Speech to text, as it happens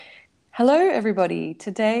Hello, everybody.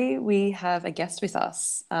 Today we have a guest with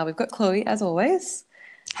us. We've got Chloe, as always,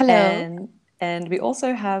 Hello. and we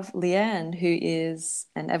also have Leanne, who is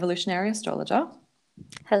an evolutionary astrologer.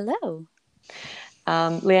 Hello.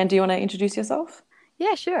 Leanne, do you want to introduce yourself?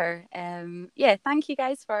 Yeah, sure. Yeah, thank you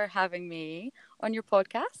guys for having me on your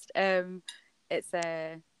podcast. It's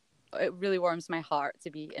it really warms my heart to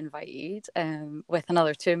be invited with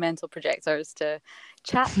another two mental projectors to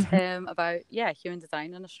chat about human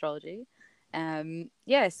design and astrology.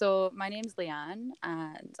 So my name's Leanne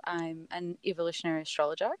and I'm an evolutionary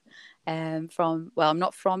astrologer. I'm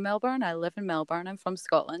not from Melbourne. I live in Melbourne. I'm from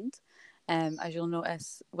Scotland. As you'll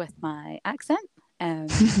notice with my accent. Um,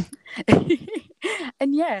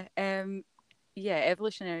 and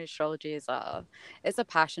evolutionary astrology is a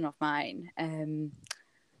passion of mine.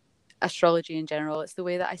 Astrology in general, it's the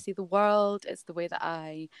way that I see the world. It's the way that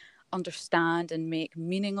I understand and make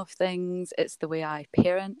meaning of things. It's the way I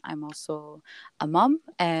parent. I'm also a mum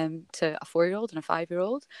to a 4-year-old and a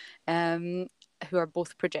 5-year-old, who are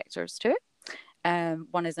both projectors too.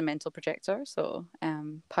 One is a mental projector, so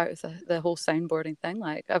part of the whole soundboarding thing.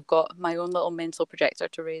 Like I've got my own little mental projector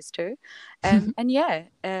to raise too,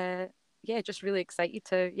 just really excited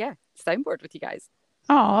to soundboard with you guys.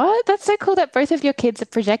 Oh, that's so cool that both of your kids are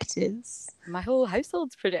projectors. My whole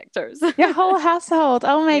household's projectors. Your whole household.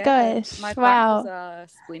 Oh my Yeah, gosh. my partner's Wow. a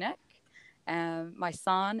splenic. My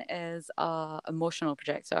son is a emotional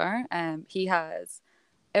projector. He has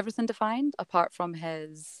everything defined apart from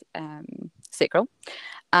his sacral.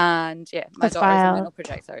 And yeah, my That's daughter's a wild. mental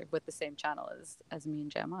projector with the same channel as me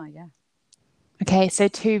and Gemma. Yeah. Okay, so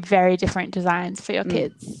two very different designs for your Mm,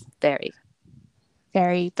 kids. very.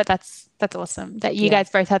 Very, but that's awesome that you Yeah, guys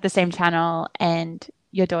both have the same channel and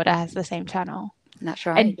your daughter has the same channel. that's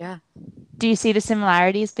right. And Yeah, do you see the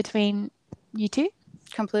similarities between you two?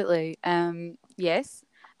 completely. Yes.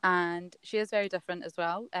 And she is very different as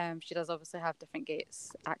well. She does obviously have different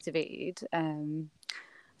gates activated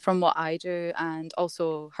from what I do, and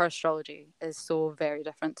also her astrology is so very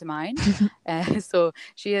different to mine. So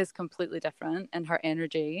she is completely different in her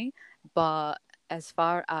energy, but as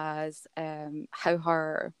far as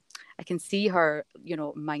I can see her,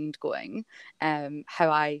 mind going, how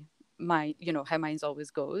I my how mine's always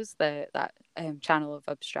goes that channel of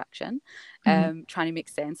abstraction, Mhm. trying to make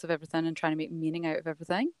sense of everything and trying to make meaning out of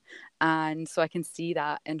everything, and so I can see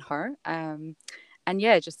that in her. And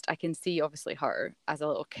yeah, just I can see obviously her as a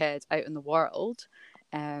little kid out in the world,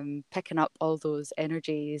 picking up all those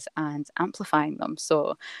energies and amplifying them.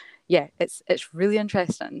 So yeah, it's really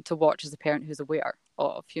interesting to watch as a parent who's aware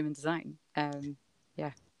of human design.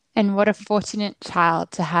 Yeah, And what a fortunate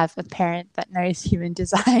child to have a parent that knows human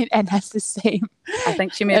design and has the same, I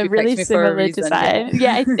think she a maybe really picked me for a similar reason. Yeah. design.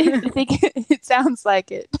 Yeah, I think it sounds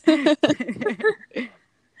like it.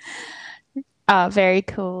 Oh, very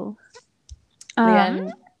cool. Um,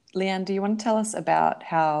 Leanne, Leanne, do you want to tell us about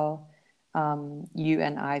how you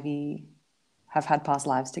and Ivy have had past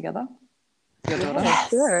lives together? Your daughter? Yeah,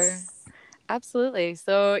 sure. yes. Absolutely.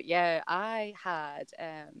 So yeah, I had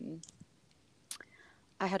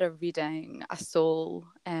a reading, a soul,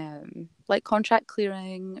 like contract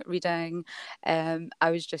clearing reading.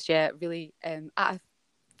 I was just, really at a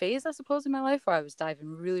phase, I suppose, in my life where I was diving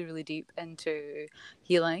really, really deep into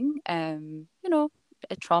healing,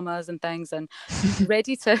 traumas and things, and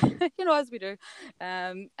ready to, as we do.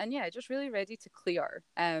 And yeah, just really ready to clear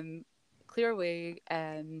away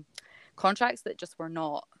contracts that just were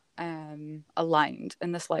not aligned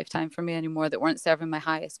in this lifetime for me anymore, that weren't serving my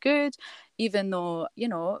highest good, even though,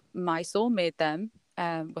 my soul made them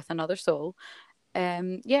with another soul.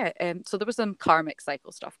 So there was some karmic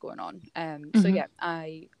cycle stuff going on. So Mhm. yeah,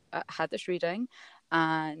 I had this reading,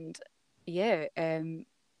 and yeah,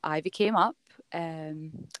 Ivy came up.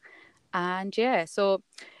 And yeah, so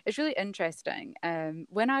it's really interesting.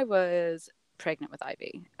 When I was pregnant with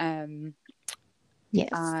Ivy, Yes.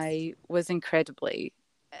 I was incredibly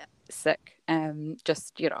sick.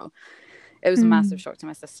 Just, it was a massive Mm. shock to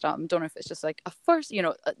my system. Don't know if it's just like a first,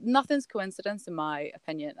 nothing's coincidence in my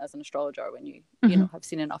opinion as an astrologer when Mhm. have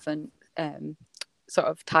seen enough and sort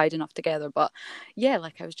of tied enough together. But yeah,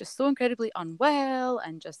 like I was just so incredibly unwell,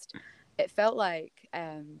 and just it felt like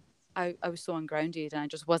I was so ungrounded, and I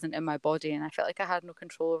just wasn't in my body, and I felt like I had no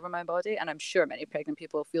control over my body. And I'm sure many pregnant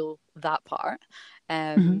people feel that part.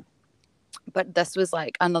 Mhm. Um, but this was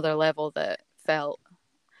like another level that felt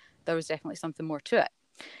there was definitely something more to it.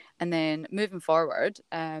 And then moving forward,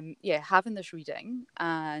 having this reading,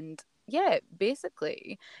 and yeah,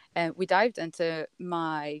 basically, we dived into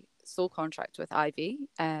my soul contract with Ivy.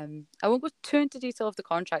 I won't go too into detail of the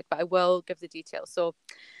contract, but I will give the details. So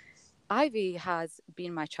Ivy has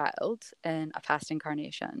been my child in a past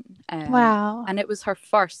incarnation. Wow. And it was her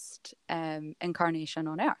first incarnation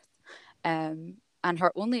on Earth. And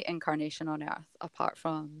her only incarnation on Earth apart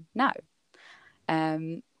from now.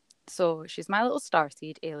 So she's my little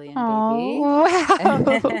starseed alien baby.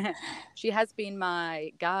 Wow. She has been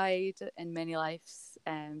my guide in many lives.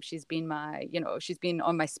 She's been she's been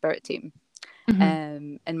on my spirit team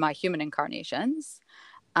in my human incarnations.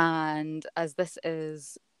 And as this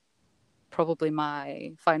is probably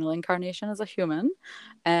my final incarnation as a human,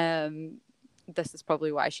 this is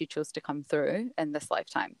probably why she chose to come through in this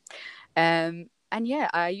lifetime. And yeah,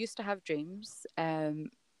 I used to have dreams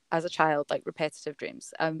as a child, like repetitive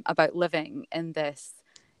dreams, about living in this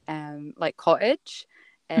like cottage.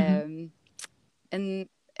 And it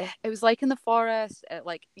was like in the forest,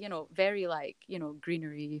 like, very like,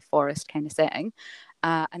 greenery forest kind of setting.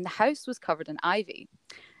 And the house was covered in ivy.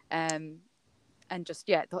 And just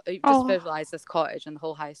visualize this cottage, and the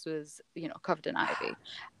whole house was covered in ivy.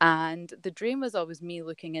 And the dream was always me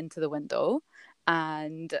looking into the window,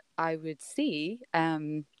 and I would see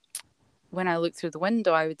when I looked through the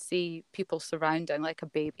window, I would see people surrounding like a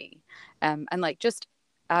baby, and like just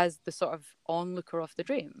as the sort of onlooker of the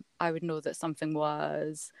dream, I would know that something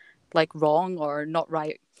was like wrong or not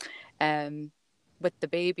right with the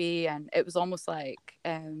baby. And it was almost like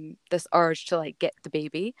this urge to like get the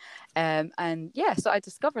baby. And yeah, so I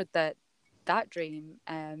discovered that dream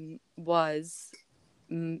was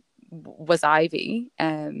Ivy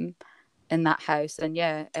in that house. And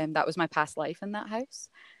yeah, that was my past life in that house.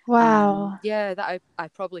 Wow. Yeah, that I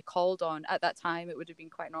probably called on at that time. It would have been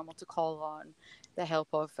quite normal to call on the help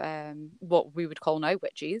of what we would call now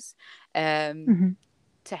witches,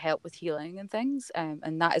 to help with healing and things.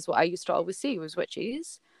 And that is what I used to always see was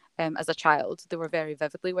witches. As a child, they were very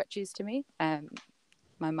vividly witches to me.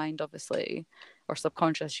 My mind, obviously, or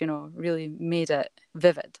subconscious, really made it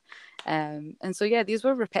vivid. And so, yeah, these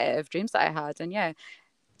were repetitive dreams that I had. And yeah,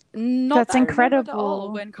 not That's that I remembered at all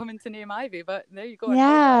incredible. when coming to name Ivy, but there you go.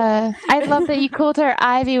 Yeah. I I love that you called her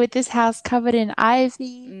Ivy with this house covered in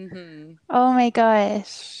ivy. Oh my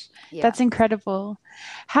gosh. Yeah. That's incredible.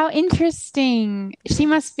 How interesting. She Yeah.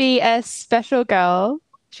 must be a special girl.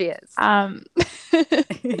 She is.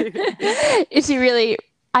 Is she really,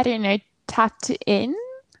 I don't know, tapped in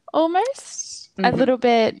almost? A little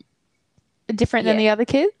bit different than the other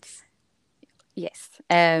kids? Yes.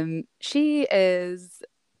 She is.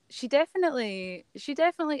 She definitely is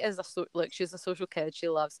she's a social kid. She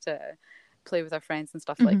loves to play with her friends and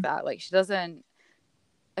stuff like that. Like, she doesn't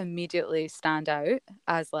immediately stand out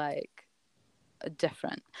as like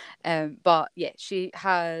different. But yeah, she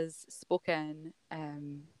has spoken.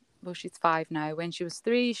 Well, she's 5 now. When she was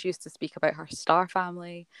 3, she used to speak about her star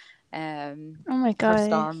family, Oh my her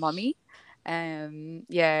star gosh. mummy.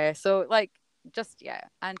 Yeah. So like, just yeah,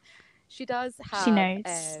 and she does have. She knows.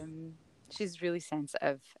 She's really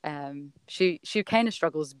sensitive. She kind of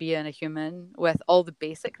struggles being a human with all the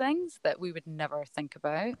basic things that we would never think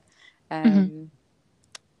about.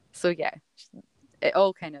 So yeah, it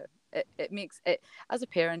all kind of it makes it, as a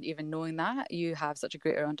parent, even knowing that, you have such a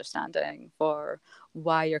greater understanding for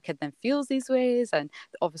why your kid then feels these ways. And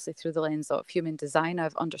obviously through the lens of human design,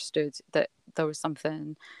 I've understood that there was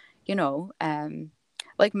something,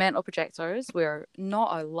 like mental projectors, we're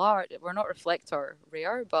not reflector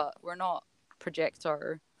rare, but we're not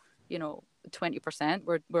projector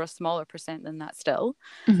 20%. We're a smaller percent than that still.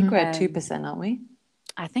 I think we're at 2%, aren't we?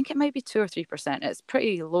 I think it might be 2 or 3%. It's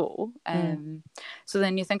pretty low. So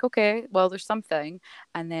then you think, okay, well, there's something.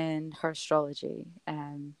 And then her astrology,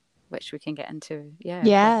 which we can get into.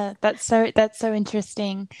 Yeah, that's so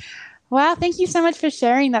interesting. Wow, thank you so much for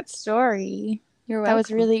sharing that story. You're welcome. That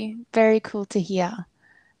was really very cool to hear.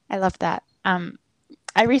 I love that.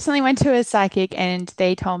 I recently went to a psychic and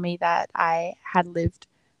they told me that I had lived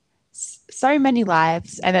so many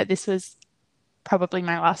lives and that this was probably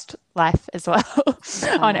my last life as well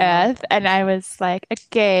on Earth. And I was like,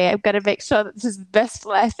 okay, I've got to make sure that this is the best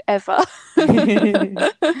life ever.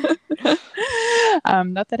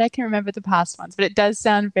 Not that I can remember the past ones, but it does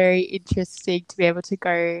sound very interesting to be able to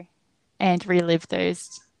go and relive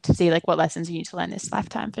those to see like what lessons you need to learn this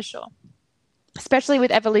lifetime for sure. Especially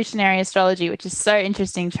with evolutionary astrology, which is so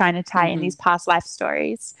interesting, trying to tie in these past life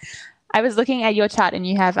stories. I was looking at your chart and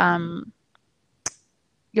you have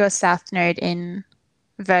your South Node in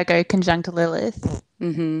Virgo conjunct Lilith,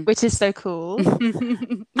 which is so cool.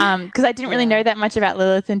 Because I didn't really know that much about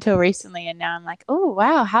Lilith until recently, and now I'm like, oh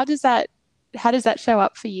wow, how does that show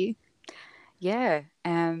up for you? Yeah.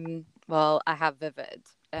 Well, I have vivid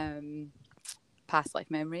past life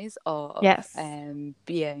memories of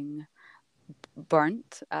being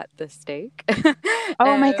burnt at the stake.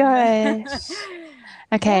 Oh my um, gosh.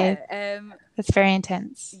 Okay, yeah, that's very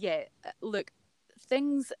intense. yeah. Look,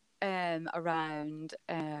 things around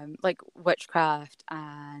like witchcraft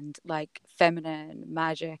and like feminine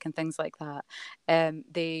magic and things like that,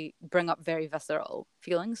 they bring up very visceral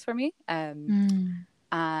feelings for me. Mm.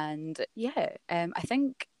 And yeah, I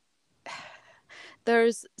think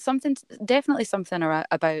there's something, definitely something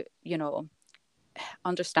about,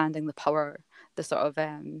 understanding the power, the sort of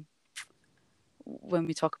when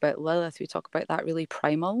we talk about Lilith, we talk about that really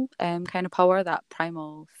primal kind of power, that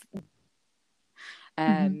primal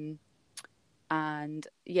Mm-hmm. um and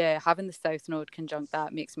yeah, having the South Node conjunct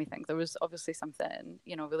that makes me think there was obviously something,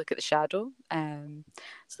 we look at the shadow,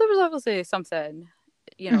 so there was obviously something,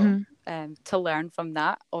 Mm-hmm. to learn from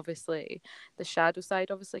that. Obviously the shadow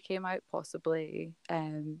side obviously came out, possibly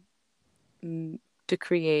to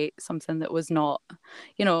create something that was not,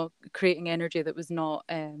 creating energy that was not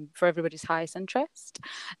for everybody's highest interest.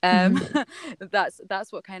 Mm-hmm.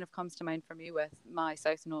 That's what kind of comes to mind for me with my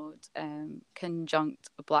South Node conjunct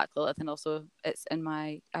Black Lilith, and also it's in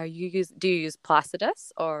my. Do you use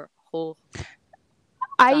Placidus or whole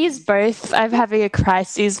I use sign? both. I'm having a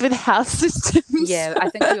crisis with house systems. Yeah, I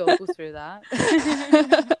think we all go through that.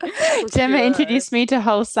 For Gemma sure. introduced me to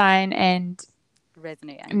whole sign, and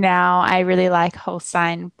Resonating. now I really like whole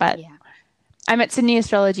sign, but Yeah. I'm at Sydney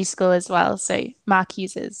Astrology School as well, so Mark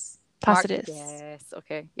uses Mark, Placidus. yes,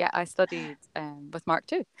 okay. Yeah, I studied with Mark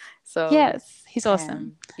too. So Yes, he's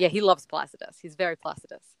awesome. yeah, he loves Placidus. He's very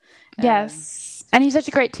Placidus. Um, Yes, and he's such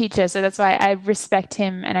a great teacher, so that's why I respect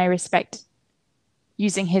him and I respect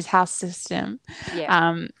using his house system. yeah,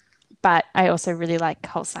 Um, but I also really like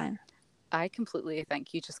whole sign. I completely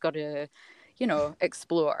think you just got to,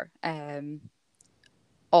 explore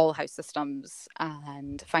all house systems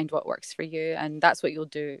and find what works for you. And that's what you'll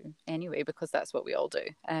do anyway, because that's what we all do.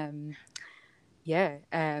 Yeah.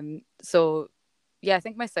 So yeah, I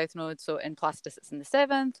think my South Node, so in Placidus, it's in the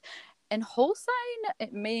 7th. In whole sign,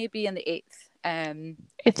 it may be in the 8th. I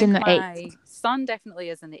It's in think the 8th. my sun definitely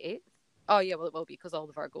is in the 8th. Oh yeah, well it will be because all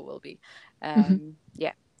the Virgo will be. Mm-hmm.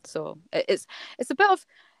 Yeah. So it's a bit of,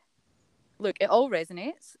 look, it all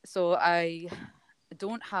resonates. So I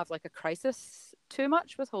don't have like a crisis too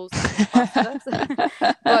much with whole sign and Placidus,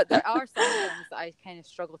 but there are some things that I kind of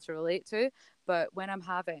struggle to relate to. But when I'm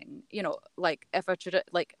having, like if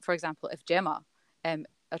like for example, if Gemma,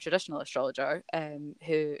 a traditional astrologer,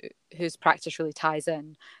 whose practice really ties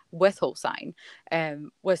in with whole sign,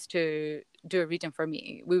 was to do a reading for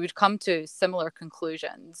me, we would come to similar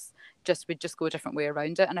conclusions. We'd just go a different way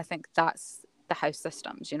around it, and I think that's the house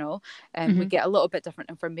systems. We Mm-hmm. get a little bit different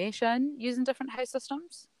information using different house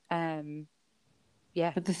systems.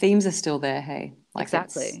 Yeah, But the themes are still there, hey? Like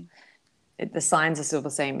exactly. the signs are still the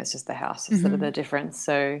same. It's just the houses that are Mm-hmm. the difference.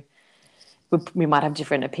 So we might have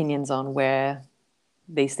different opinions on where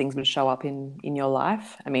these things would show up in your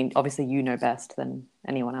life. I mean, obviously you know best than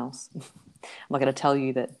anyone else. I'm not going to tell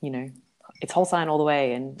you that, it's whole sign all the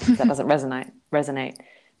way and that doesn't resonate.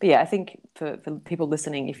 But yeah, I think for people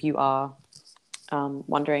listening, if you are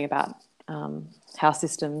wondering about house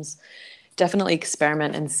systems, definitely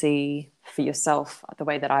experiment and see for yourself. The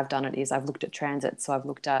way that I've done it is I've looked at transits. So I've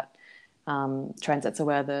looked at transits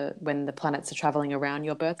are when the planets are traveling around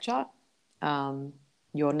your birth chart.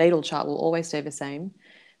 Your natal chart will always stay the same,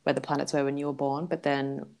 where the planets were when you were born, but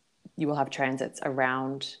then you will have transits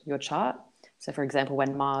around your chart. So, for example,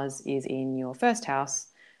 when Mars is in your first house,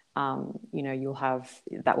 you'll have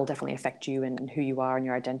that will definitely affect you and who you are and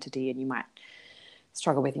your identity, and you might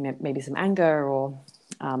struggle with maybe some anger or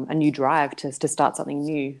a new drive to start something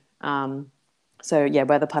new. So yeah,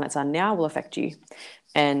 where the planets are now will affect you.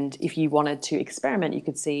 And if you wanted to experiment, you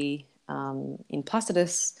could see in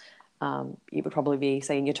Placidus, it would probably be,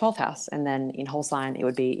 say, in your 12th house. And then in whole sign, it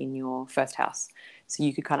would be in your first house. So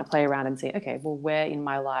you could kind of play around and see, okay, well, where in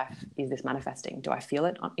my life is this manifesting? Do I feel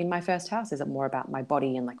it in my first house? Is it more about my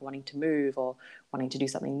body and like wanting to move or wanting to do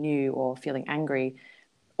something new or feeling angry?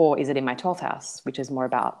 Or is it in my 12th house, which is more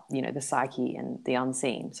about, the psyche and the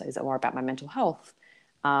unseen? So is it more about my mental health?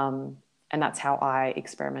 And that's how I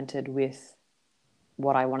experimented with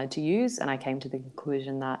what I wanted to use. And I came to the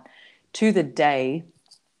conclusion that to the day,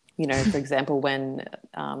 for example, when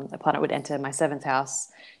a planet would enter my 7th house,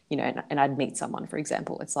 and I'd meet someone, for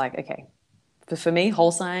example, it's like, okay, for me,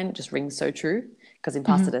 whole sign just rings so true because in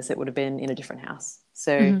Mm-hmm. Placidus, it would have been in a different house.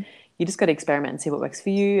 So Mm-hmm. you just got to experiment and see what works for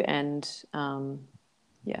you. And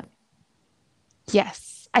yeah.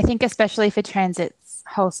 Yes, I think especially for transits,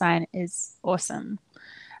 whole sign is awesome.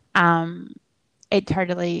 It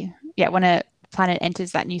totally, yeah, when a planet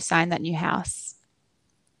enters that new sign, that new house,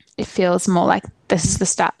 it feels more like this is the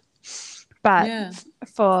start. But Yeah.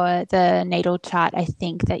 for the natal chart, I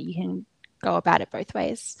think that you can go about it both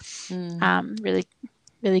ways, really,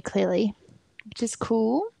 really clearly, which is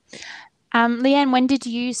cool. Leanne, when did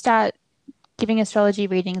you start giving astrology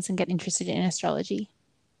readings and get interested in astrology?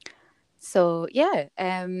 So yeah,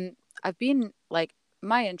 I've been like,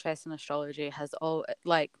 my interest in astrology has all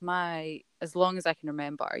like my as long as I can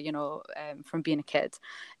remember, from being a kid.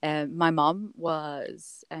 My mum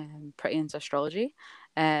was pretty into astrology.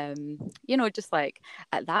 Just like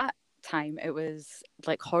at that time it was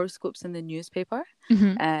like horoscopes in the newspaper.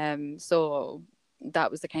 So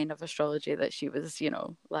that was the kind of astrology that she was,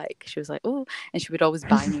 like she was like, oh, and she would always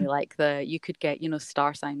buy me like you could get,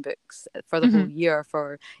 star sign books for the whole year.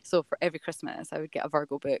 So for every Christmas I would get a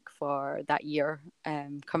Virgo book for that year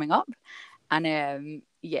coming up. And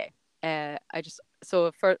I just,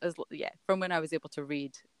 so for as from when I was able to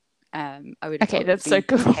read, I would have Okay, thought it would that's so be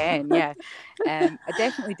cool. 10. Yeah. I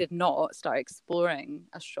definitely did not start exploring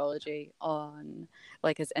astrology on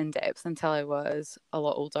like as in depth until I was a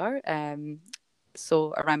lot older.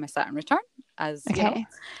 So around my Saturn return, as Okay.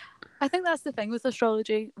 I think that's the thing with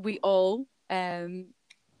astrology. We all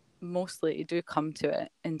mostly do come to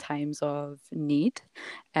it in times of need.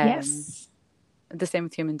 Yes. The same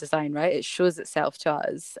with human design, right? It shows itself to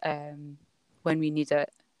us when we need it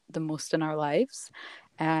the most in our lives.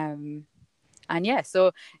 And yeah,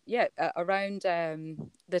 so yeah, around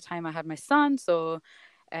the time I had my son, so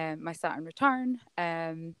my Saturn return,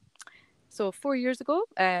 so 4 years ago,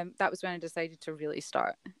 that was when I decided to really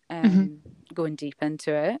start going deep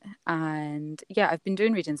into it. And yeah, I've been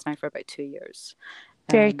doing readings now for about 2 years.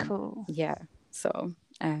 Very cool. Yeah, so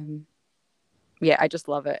yeah, I just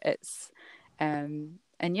love it. It's and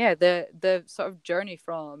yeah, the sort of journey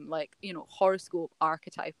from like, horoscope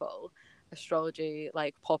archetypal astrology,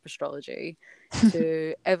 like pop astrology,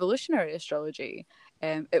 to evolutionary astrology.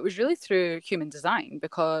 It was really through human design,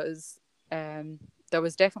 because there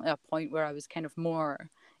was definitely a point where I was kind of more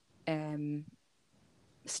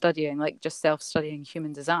studying, like just self-studying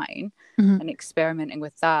human design and experimenting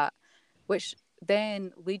with that, which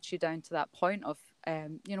then leads you down to that point of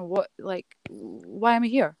what, like, why am I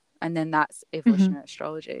here? And then that's evolutionary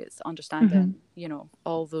astrology. It's understanding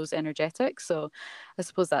all those energetics. So I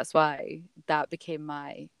suppose that's why that became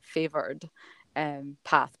my favored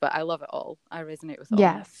path, but I love it all. I resonate with all.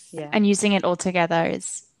 Yes. Yeah. And using it all together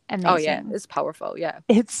is Oh yeah, amazing. it's powerful. Yeah.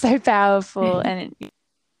 It's so powerful and it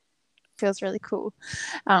feels really cool.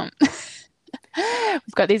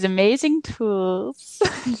 We've got these amazing tools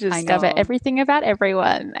to discover everything about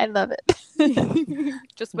everyone. I love it.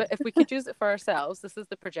 Just if we could use it for ourselves, this is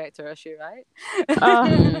the projector issue, right?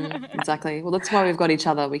 Exactly. Well, that's why we've got each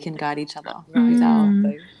other. We can guide each other Right, with our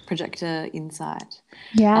exactly. projector insight.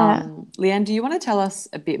 Yeah. Leanne, do you want to tell us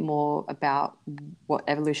a bit more about what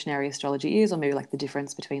evolutionary astrology is, or maybe like the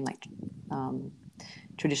difference between like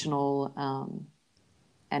traditional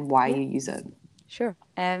and why you use it? Sure.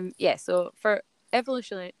 Yeah. So for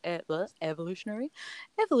evolutionary astrology,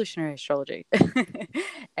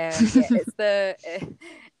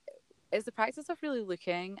 it's the practice of really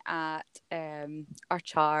looking at our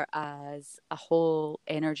chart as a whole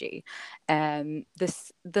energy. The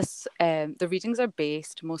readings are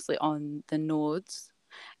based mostly on the nodes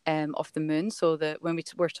of the moon. So that when we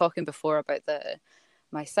were talking before about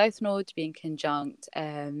my south node being conjunct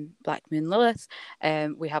Black Moon Lilith,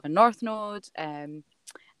 we have a north node.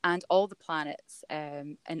 And all the planets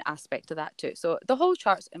in aspect of that too. So the whole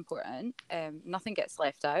chart's important. Nothing gets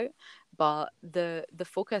left out, but the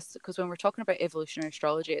focus, because when we're talking about evolutionary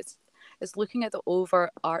astrology, it's looking at the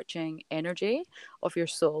overarching energy of your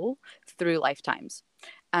soul through lifetimes.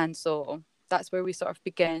 And so that's where we sort of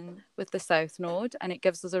begin with the south node, and it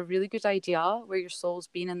gives us a really good idea where your soul's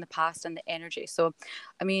been in the past and the energy. So,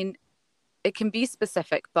 I mean, it can be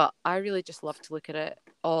specific, but I really just love to look at it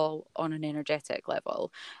all on an energetic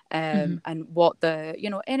level, and what the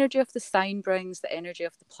energy of the sign brings, the energy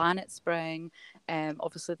of the planets bring.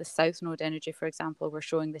 Obviously, the south node energy, for example, we're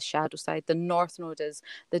showing the shadow side. The north node is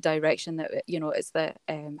the direction that it's the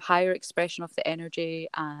higher expression of the energy,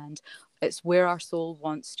 and it's where our soul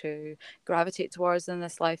wants to gravitate towards in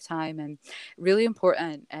this lifetime. And really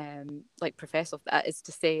important, like professor of that, is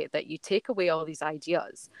to say that you take away all these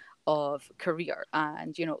ideas of career,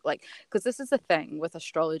 and like, because this is the thing with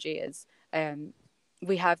astrology is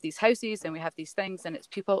we have these houses and we have these things, and it's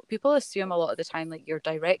people assume a lot of the time like your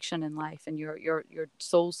direction in life and your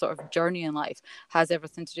soul sort of journey in life has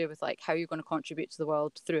everything to do with like how you're going to contribute to the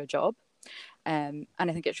world through a job. And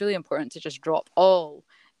I think it's really important to just drop all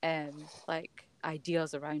like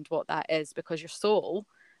ideas around what that is, because your soul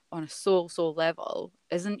on a soul level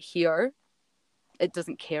isn't here. It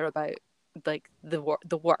doesn't care about like the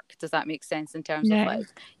work. Does that make sense in terms of No. like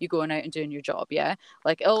you going out and doing your job? Yeah,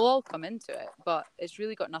 like it'll all come into it, but it's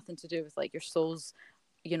really got nothing to do with like your soul's,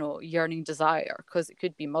 you know, yearning desire, because it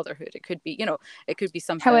could be motherhood, it could be, you know, it could be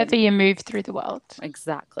However something. you move through the world.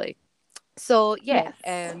 Exactly. So Yes.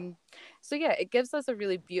 it gives us a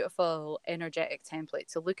really beautiful energetic template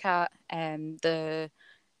to look at. The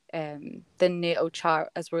natal chart,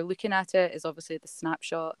 as we're looking at it, is obviously the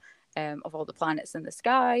snapshot of all the planets in the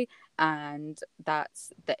sky, and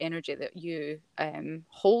that's the energy that you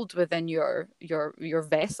hold within your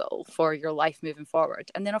vessel for your life moving forward.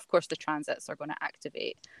 And then, of course, the transits are going to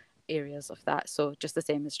activate areas of that. So just the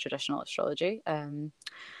same as traditional astrology.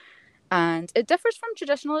 And it differs from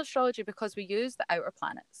traditional astrology because we use the outer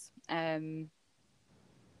planets.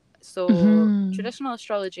 Traditional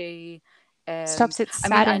astrology stops at I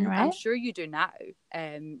mean, Saturn, right? I'm sure you do now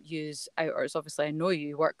use outers. Obviously, I know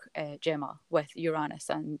you work, Gemma, with Uranus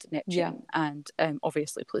and Neptune, and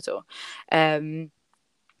obviously Pluto.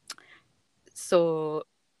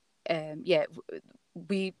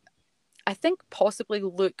 We I think possibly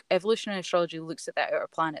evolutionary astrology looks at the outer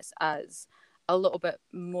planets as a little bit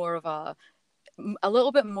more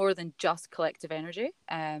than just collective energy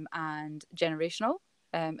and generational.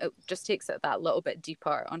 It just takes it that little bit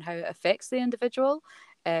deeper on how it affects the individual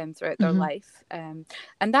throughout their life. And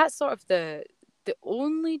that's sort of the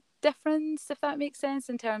only difference, if that makes sense,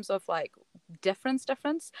 in terms of like difference.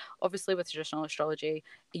 Obviously, with traditional astrology,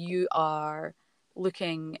 you are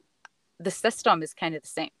looking, the system is kind of the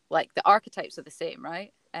same, like the archetypes are the same,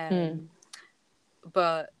 right?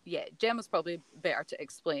 But yeah, Gemma's probably better to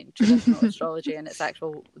explain traditional astrology and its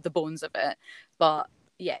actual the bones of it. But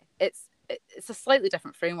yeah, it's a slightly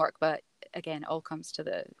different framework, but again, it all comes to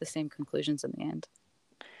the same conclusions in the end.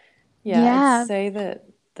 Yeah, I'd say that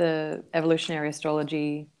the evolutionary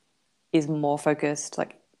astrology is more focused.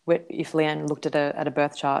 Like, if Leanne looked at a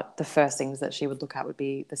birth chart, the first things that she would look at would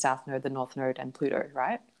be the South Node, the North Node, and Pluto,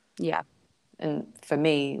 right? Yeah. And for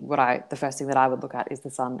me, the first thing that I would look at is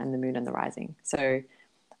the sun and the moon and the rising. So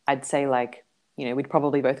I'd say, like, you know, we'd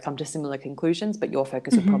probably both come to similar conclusions, but your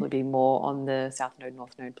focus would probably be more on the South Node,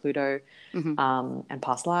 North Node, Pluto, and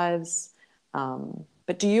past lives.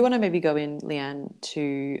 But do you want to maybe go in, Leanne,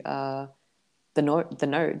 to the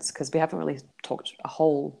nodes? Because we haven't really talked a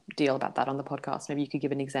whole deal about that on the podcast. Maybe you could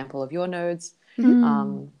give an example of your nodes.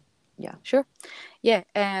 Yeah. Sure. Yeah.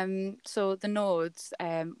 So the nodes,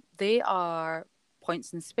 they are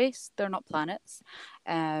points in space. They're not planets.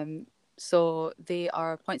 So they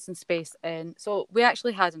are points in space. And so we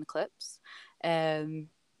actually had an eclipse.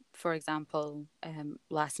 For example,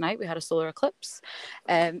 last night we had a solar eclipse.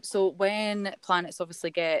 So when planets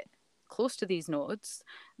obviously get close to these nodes,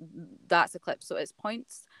 that's eclipse. So it's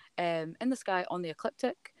points in the sky on the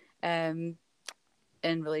ecliptic.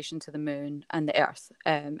 In relation to the moon and the earth,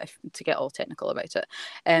 to get all technical about it.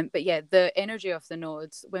 But yeah, the energy of the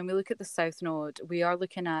nodes, when we look at the south node, we are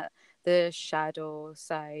looking at the shadow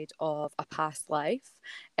side of a past life.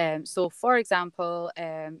 So for example,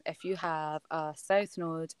 if you have a south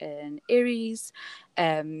node in Aries,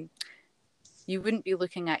 you wouldn't be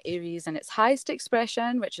looking at Aries in its highest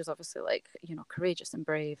expression, which is obviously like, you know, courageous and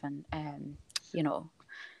brave and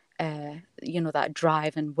that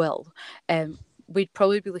drive and will. We'd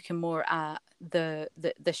probably be looking more at the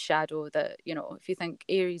shadow that, you know, if you think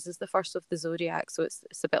Aries is the first of the zodiac, so it's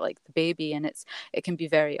a bit like the baby, and it can be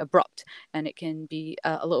very abrupt, and it can be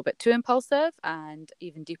a little bit too impulsive, and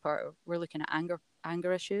even deeper, we're looking at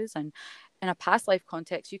anger issues. And in a past life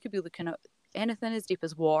context, you could be looking at anything as deep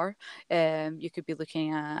as war. You could be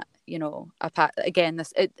looking at, you know,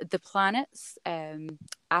 the planets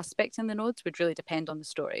aspect in the nodes would really depend on the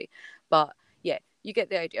story, but yeah, you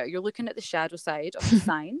get the idea. You're looking at the shadow side of the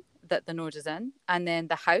sign that the node is in, and then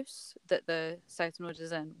the house that the south node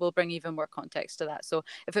is in will bring even more context to that. So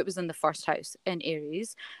if it was in the first house in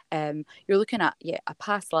Aries, you're looking at a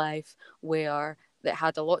past life where that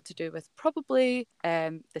had a lot to do with probably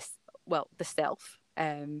the self,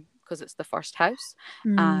 because it's the first house.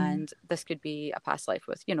 And this could be a past life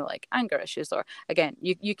with, you know, like anger issues, or again,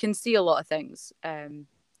 you can see a lot of things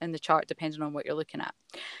in the chart depending on what you're looking at.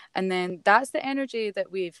 And then that's the energy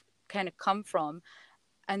that we've kind of come from,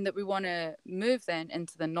 and that we want to move then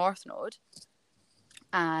into the north node.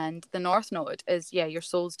 And the north node is your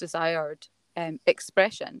soul's desired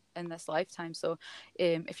expression in this lifetime. So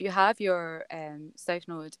if you have your south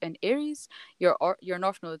node in Aries, your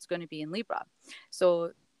north node is going to be in Libra.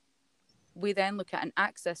 So we then look at an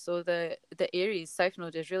axis. So the Aries South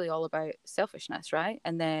Node is really all about selfishness, right?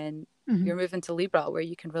 And then you're moving to Libra, where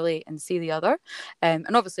you can relate and see the other. And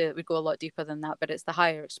obviously it would go a lot deeper than that, but it's the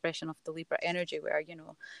higher expression of the Libra energy where,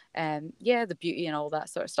 the beauty and all that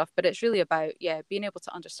sort of stuff. But it's really about, being able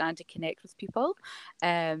to understand, to connect with people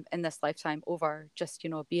in this lifetime over just,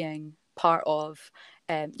 being part of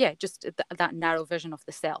just that narrow vision of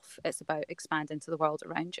the self. It's about expanding to the world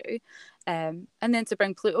around you, and then to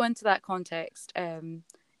bring Pluto into that context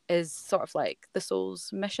is sort of like the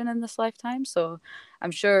soul's mission in this lifetime. So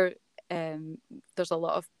I'm sure there's a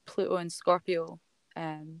lot of Pluto and Scorpio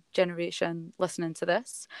generation listening to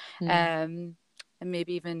this, and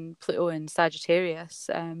maybe even Pluto and Sagittarius,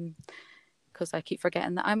 because I keep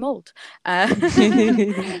forgetting that I'm old.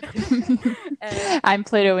 I'm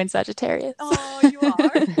Pluto in Sagittarius. Oh, you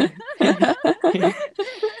are.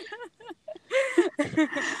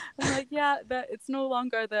 I'm like, that it's no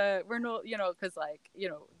longer because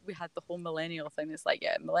we had the whole millennial thing. It's like,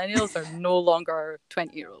 millennials are no longer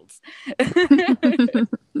 20-year-olds.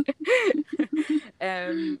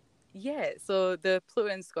 So the Pluto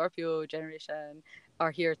and Scorpio generation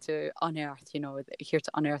are here to unearth, here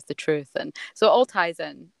to unearth the truth, and so it all ties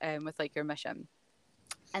in with like your mission.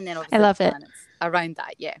 And then obviously I love the it. planets around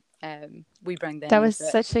that, we bring them. That was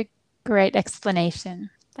into such a great explanation.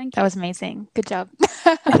 Thank you. That was amazing. Good job.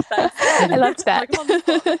 Thanks. I loved that.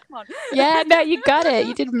 Like, come on. Yeah, no, you got it.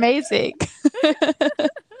 You did amazing.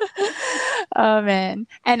 Oh man.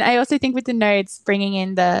 And I also think with the nodes, bringing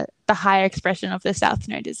in the higher expression of the South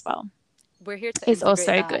Node as well. We're here to is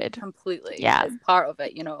also that good. Completely. Yeah. It's part of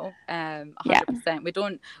it, 100%.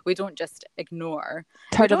 We don't just ignore.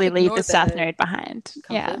 Totally leave the South Node behind.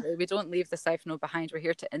 Completely. Yeah. We don't leave the South Node behind. We're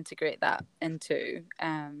here to integrate that into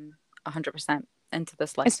 100% into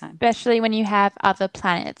this lifetime. Especially when you have other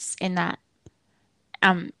planets in that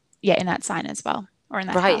in that sign as well, or in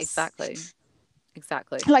that house.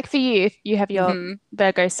 Exactly. Like for you, you have your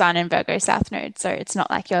Virgo Sun and Virgo South Node, so it's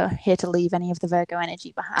not like you're here to leave any of the Virgo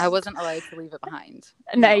energy behind. I wasn't allowed to leave it behind.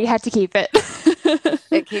 No, you had to keep it.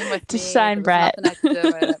 It came with to me. shine bright. Nothing I could do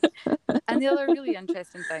about it. And the other really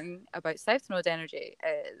interesting thing about South Node energy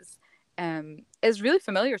is really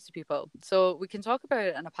familiar to people. So we can talk about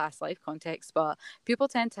it in a past life context, but people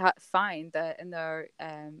tend to find that in their,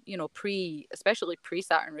 especially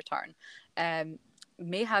pre-Saturn return,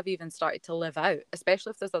 may have even started to live out, especially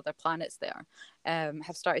if there's other planets there,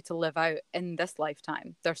 have started to live out in this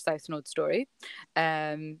lifetime their South Node story,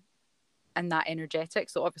 and that energetic.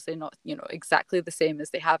 So obviously not, exactly the same as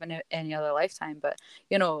they have in any other lifetime, but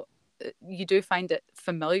you do find it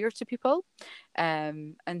familiar to people,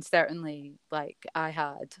 and certainly like I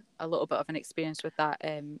had a little bit of an experience with that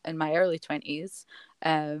in my early 20s,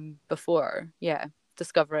 before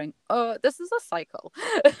discovering, oh, this is a cycle.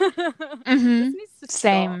 This needs to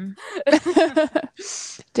same.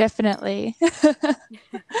 Definitely.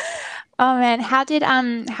 Oh man, how did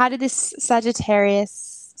this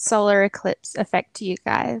Sagittarius solar eclipse affect you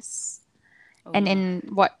guys? And in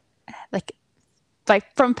what, like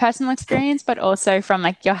from personal experience, but also from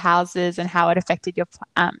like your houses and how it affected your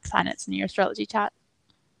planets in your astrology chart?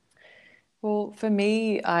 Well, for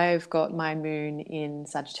me, I've got my moon in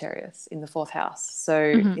Sagittarius in the 4th house.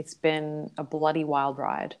 So it's been a bloody wild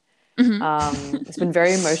ride. It's been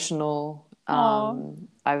very emotional.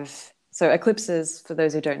 So eclipses, for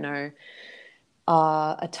those who don't know,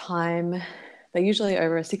 are a time, they're usually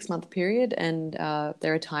over a 6-month period, and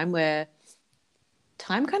they're a time where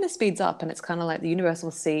time kind of speeds up, and it's kind of like the universe will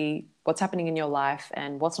see what's happening in your life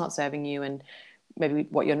and what's not serving you, and maybe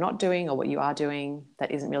what you're not doing or what you are doing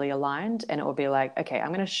that isn't really aligned. And it will be like, okay, I'm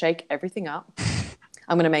going to shake everything up.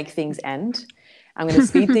 I'm going to make things end. I'm going to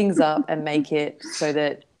speed things up and make it so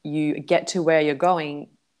that you get to where you're going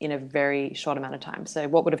in a very short amount of time. So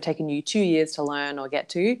what would have taken you 2 years to learn or get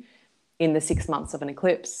to, in the 6 months of an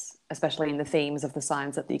eclipse, especially in the themes of the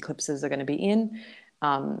signs that the eclipses are going to be in,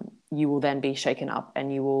 you will then be shaken up,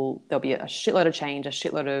 and there'll be a shitload of change, a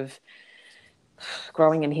shitload of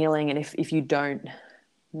growing and healing. And if you don't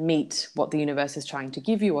meet what the universe is trying to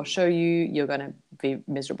give you or show you, you're going to be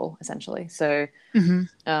miserable, essentially. So you're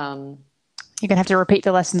going to have to repeat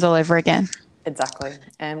the lessons all over again. Exactly.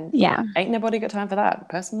 And ain't nobody got time for that.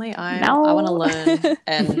 Personally, I want to learn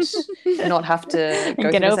and not have to go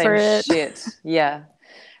through the same shit. Yeah.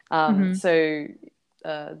 So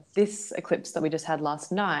this eclipse that we just had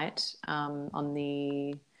last night, on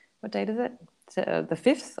the, what date is it? The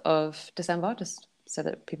 5th of December, just so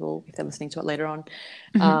that people, if they're listening to it later on,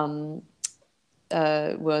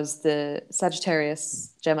 was the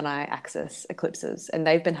Sagittarius Gemini axis eclipses. And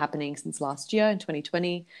they've been happening since last year in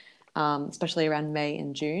 2020, especially around May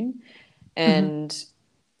and June. And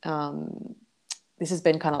this has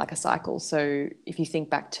been kind of like a cycle. So if you think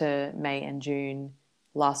back to May and June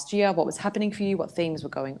last year, what was happening for you, what themes were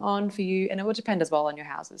going on for you, and it will depend as well on your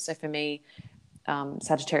houses. So for me,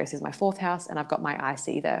 Sagittarius is my 4th house, and I've got my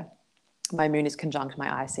IC there. My moon is conjunct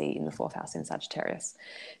my IC in the 4th house in Sagittarius.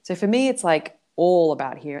 So for me, it's like all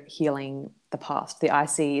about healing the past. The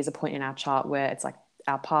IC is a point in our chart where it's like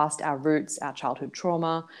our past, our roots, our childhood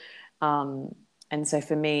trauma. And so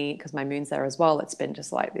for me, because my moon's there as well, it's been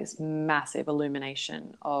just like this massive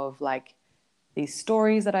illumination of like these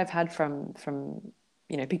stories that I've had from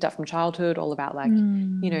picked up from childhood, all about like,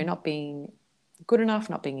 not being good enough,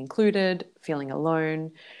 not being included, feeling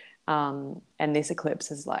alone. And this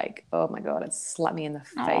eclipse is like, oh my God, it's slapped me in the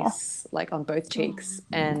face, like on both cheeks.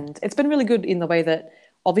 And it's been really good in the way that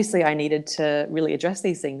obviously I needed to really address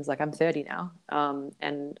these things. Like I'm 30 now.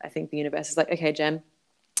 And I think the universe is like, okay, Jem,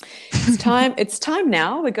 it's time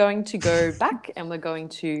now. We're going to go back and we're going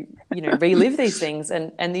to, relive these things.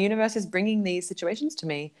 And the universe is bringing these situations to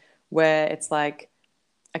me where it's like,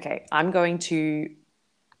 okay, I'm going to,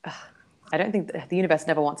 I don't think the universe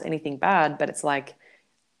never wants anything bad, but it's like,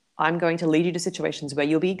 I'm going to lead you to situations where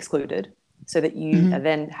you'll be excluded so that you are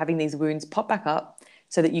then having these wounds pop back up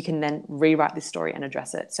so that you can then rewrite this story and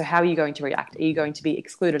address it. So how are you going to react? Are you going to be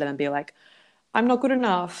excluded and then be like, I'm not good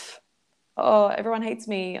enough? Oh, everyone hates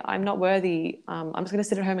me. I'm not worthy. I'm just going to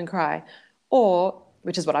sit at home and cry. Or,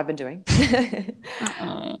 which is what I've been doing.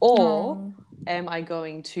 Or am I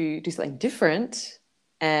going to do something different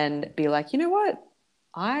and be like, you know what?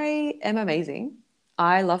 I am amazing.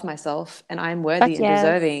 I love myself and I'm worthy and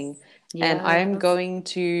deserving. And I'm going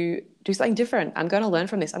to do something different. I'm going to learn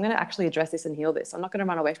from this. I'm going to actually address this and heal this. I'm not going to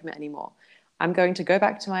run away from it anymore. I'm going to go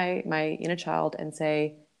back to my inner child and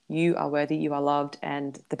say, you are worthy, you are loved,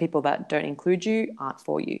 and the people that don't include you aren't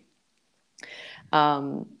for you.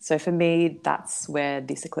 So for me, that's where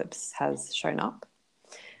this eclipse has shown up.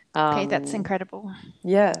 Okay, that's incredible.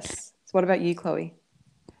 Yes. So what about you, Chloe?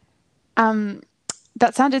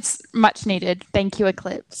 That sounded much needed. Thank you,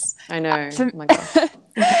 Eclipse. I know. Oh my gosh.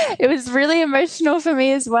 It was really emotional for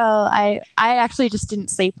me as well. I actually just didn't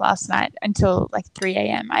sleep last night until like 3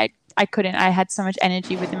 a.m. I couldn't. I had so much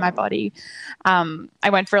energy within my body. I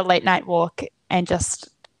went for a late night walk and just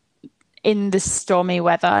in this stormy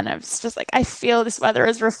weather, and I was just like, I feel this weather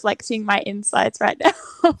is reflecting my insides right now.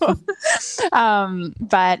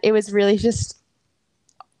 But it was really just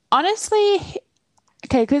honestly,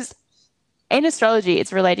 okay, because in astrology,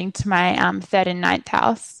 it's relating to my 3rd and 9th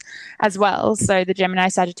house as well. So the Gemini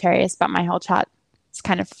Sagittarius, but my whole chart is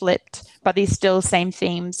kind of flipped. But these still same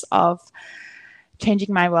themes of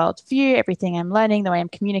changing my worldview, everything I'm learning, the way I'm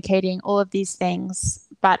communicating, all of these things.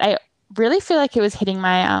 But I really feel like it was hitting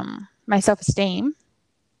my my self-esteem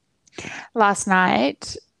last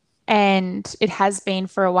night. And it has been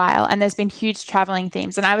for a while. And there's been huge traveling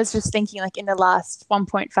themes. And I was just thinking like in the last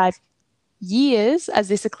 1.5 years as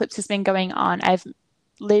this eclipse has been going on, I've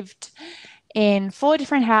lived in 4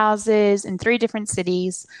 different houses in 3 different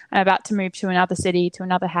cities. I'm about to move to another city, to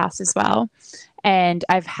another house as well. And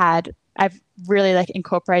I've really like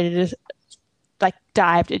incorporated, like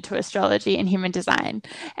dived into astrology and human design.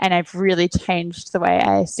 And I've really changed the way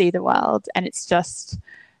I see the world. And it's just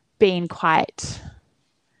been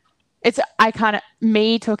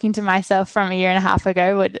me talking to myself from a year and a half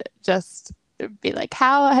ago would just be like,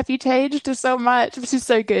 how have you changed so much, which is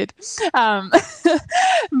so good. But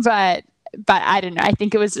I don't know, I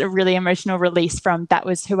think it was a really emotional release from that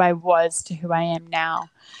was who I was to who I am now.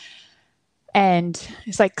 And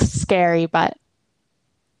it's like scary but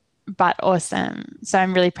awesome. So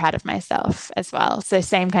I'm really proud of myself as well. So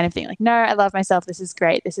same kind of thing, like, no, I love myself, this is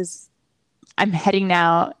great, I'm heading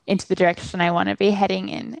now into the direction I want to be heading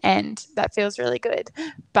in, and that feels really good.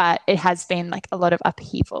 But it has been like a lot of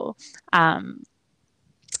upheaval. And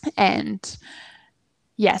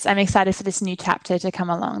yes, I'm excited for this new chapter to come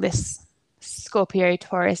along, this Scorpio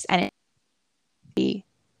Taurus, and it will be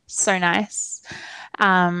so nice.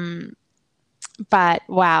 But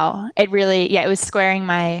wow, it was squaring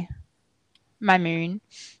my moon,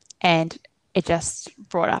 and it just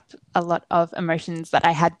brought up a lot of emotions that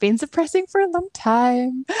I had been suppressing for a long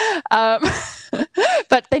time.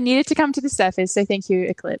 But they needed to come to the surface. So thank you,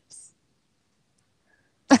 Eclipse.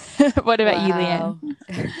 What about you, Leanne?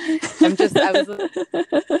 I was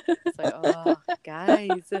like, oh,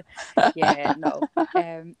 guys. Yeah, no.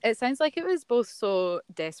 It sounds like it was both so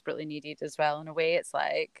desperately needed as well. In a way, it's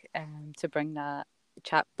like to bring that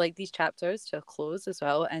these chapters to a close as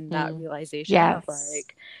well, and that realization of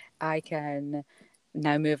like, I can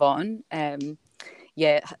now move on.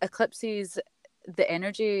 Eclipses, the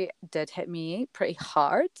energy did hit me pretty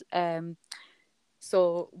hard.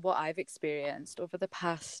 So what I've experienced over the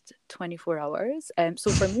past 24 hours,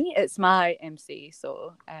 so for me, it's my MC.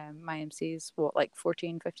 So my MC is what, like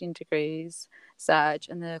 14, 15 degrees Sag,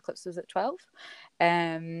 and the eclipse was at 12.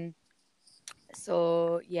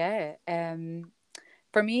 So yeah,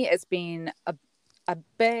 for me, it's been a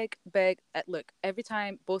big, look, every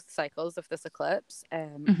time, both cycles of this eclipse,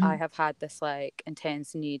 I have had this like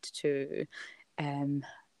intense need to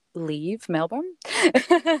leave Melbourne.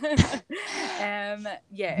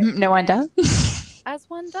 Yeah. No one does. As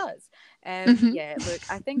one does. Yeah, look,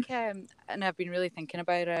 I think, and I've been really thinking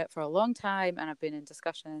about it for a long time, and I've been in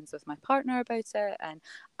discussions with my partner about it, and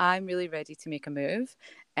I'm really ready to make a move.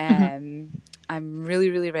 I'm really,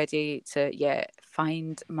 really ready to,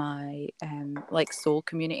 find my like soul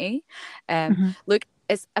community. Look,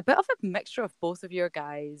 it's a bit of a mixture of both of your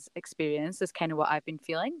guys' experience is kind of what I've been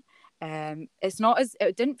feeling. It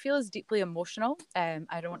didn't feel as deeply emotional.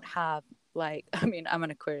 I don't have like, I mean, I'm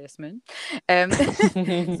an Aquarius moon, so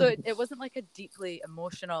it wasn't like a deeply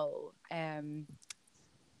emotional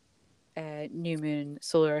new moon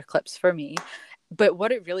solar eclipse for me. But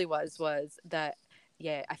what it really was that,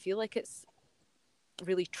 I feel like it's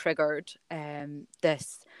really triggered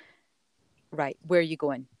this, right, where are you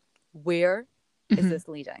going? Where is this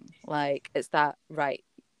leading? Like, it's that, right,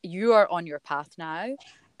 you are on your path now,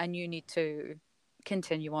 and you need to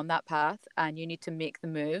continue on that path, and you need to make the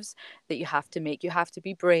moves that you have to make. You have to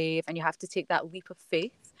be brave, and you have to take that leap of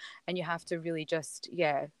faith, and you have to really just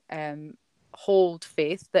hold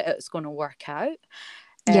faith that it's going to work out.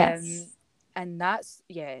 Yes. And that's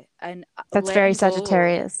and That's very letting go.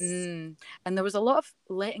 Sagittarius. And there was a lot of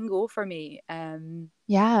letting go for me.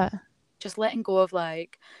 Yeah. Just letting go of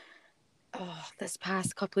like, this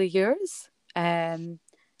past couple of years. Like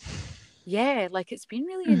it's been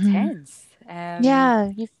really intense.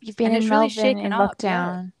 Yeah, you've been and in it's really Melbourne shaken in up.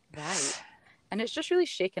 lockdown. Yeah, right. And it's just really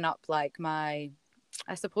shaken up like my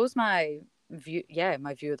view,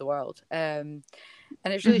 my view of the world. And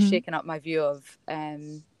it's really shaken up my view of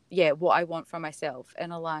what I want for myself,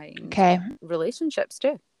 and aligned relationships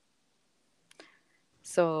too.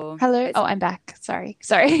 So hello. Oh, I'm back. Sorry,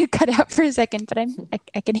 cut out for a second, but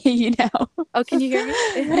I can hear you now. Oh, can you hear me?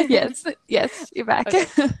 yes, you're back.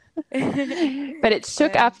 Okay. But it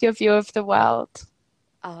shook up your view of the world.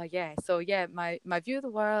 So my view of the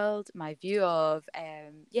world, my view of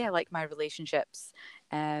like my relationships.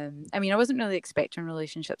 I mean, I wasn't really expecting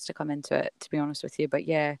relationships to come into it, to be honest with you, but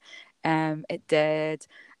it did.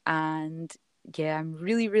 And I'm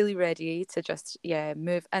really, really ready to just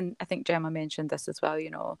move. And I think Gemma mentioned this as well,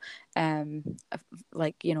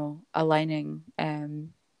 like, aligning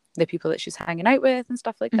the people that she's hanging out with and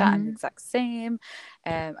stuff like that. I'm the exact same.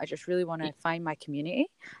 I just really want to find my community.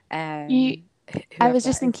 I was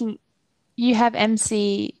just thinking, you have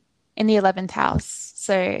MC in the 11th house,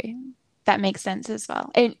 so that makes sense as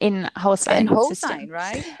well in whole sign system,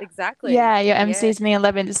 right? Exactly. Yeah, your MC is in the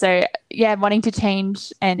 11th, so wanting to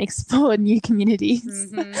change and explore new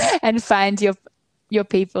communities and find your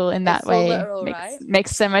people in that way. Literal,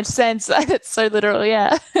 makes so much sense. It's so literal.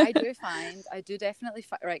 Yeah. I do definitely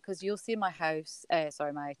find, right, because you'll see my house,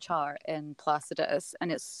 my chart in Placidus,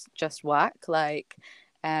 and it's just whack. Like,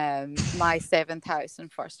 my 7th house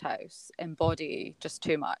and 1st house embody just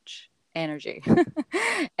too much energy.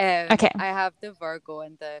 Okay. I have the Virgo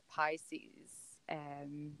and the Pisces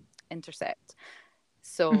intercept.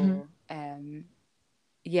 So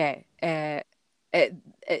it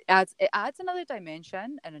adds another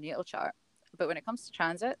dimension in a natal chart. But when it comes to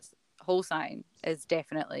transits, whole sign is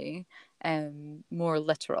definitely more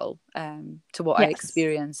literal to what I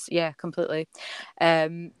experience. Yeah, completely.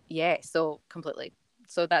 So completely.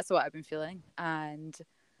 So that's what I've been feeling. And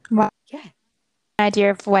an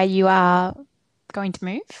idea of where you are going to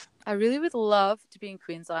move? I really would love to be in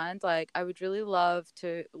Queensland. Like, I would really love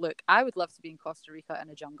to I would love to be in Costa Rica in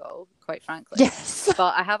a jungle, quite frankly. Yes.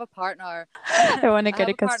 But I have a partner. I want to go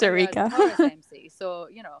to Costa Rica. Taurus MC, so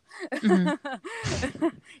he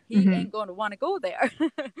ain't going to want to go there.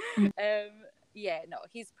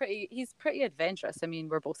 He's pretty adventurous. I mean,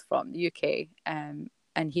 we're both from the UK, and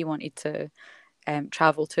he wanted to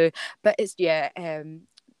travel too. But it's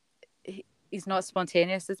he's not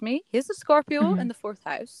spontaneous as me. He's a Scorpio in the 4th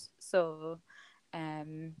house, so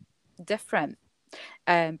different.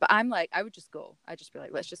 But I'm like, I would just go. I'd just be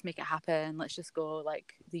like, let's just make it happen. Let's just go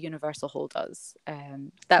like the universal whole does.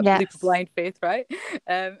 That leap of blind faith, right?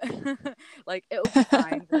 Like, it'll be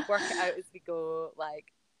fine. We'll work it out as we go.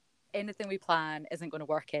 Like, anything we plan isn't going to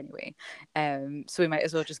work anyway. So we might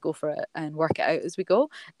as well just go for it and work it out as we go.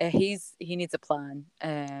 He needs a plan.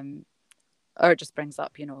 Or it just brings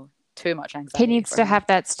up, too much anxiety. He needs to have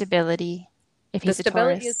that stability. if The he's a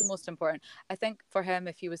stability is the Taurus? most important. I think for him,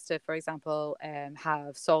 if he was to, for example,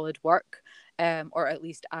 have solid work, or at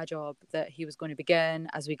least a job that he was going to begin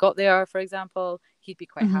as we got there, for example, he'd be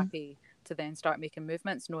quite happy to then start making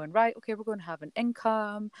movements, knowing, right, okay, we're going to have an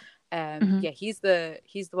income. Yeah, he's the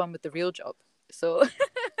one with the real job. So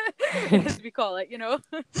as we call it,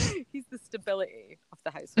 he's the stability of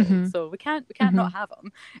the household. So we can't not have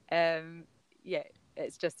him. Yeah,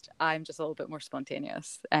 it's just I'm just a little bit more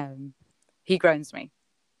spontaneous. He grounds me.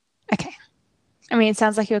 Okay. I mean, it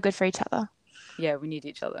sounds like you're good for each other. Yeah, we need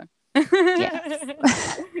each other. Yes.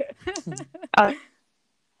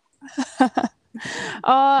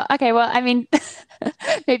 Oh, okay. Well, I mean,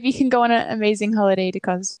 maybe you can go on an amazing holiday to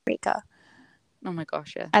Costa Rica Oh my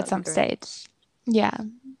gosh, yeah. at some stage. Yeah.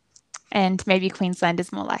 And maybe Queensland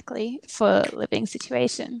is more likely for living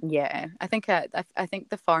situation. Yeah, I think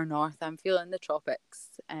the far north. I'm feeling the tropics.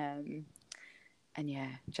 And yeah,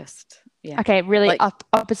 just Okay, really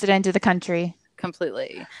opposite end of the country.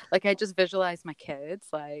 Completely. Like I just visualize my kids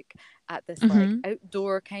like at this like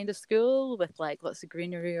outdoor kind of school with like lots of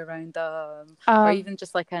greenery around them, or even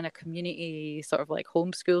just like in a community sort of like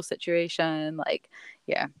homeschool situation. Like,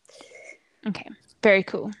 yeah. Okay, very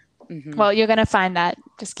cool. Well, you're gonna find that.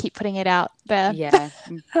 Just keep putting it out there. Yeah,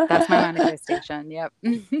 that's my manifestation. Yep.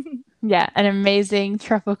 Yeah, an amazing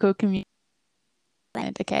tropical community.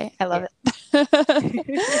 Okay, I love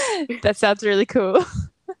it. That sounds really cool.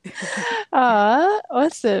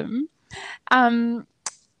 Awesome.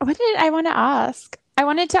 What did I want to ask? I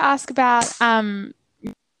wanted to ask about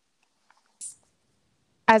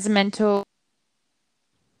as a mental,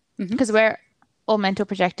 because we're all mental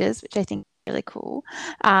projectors, which I think is really cool.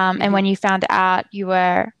 And when you found out you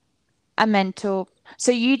were a mental,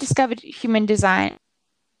 so you discovered human design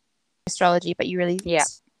astrology, but you really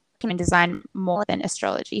human design more than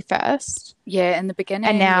astrology first. Yeah, in the beginning.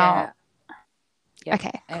 And now, yeah.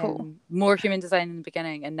 Okay, cool. More human design in the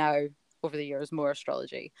beginning, and now over the years more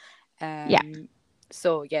astrology.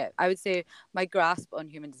 So yeah, I would say my grasp on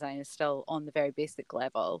human design is still on the very basic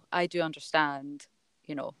level. I do understand,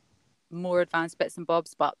 more advanced bits and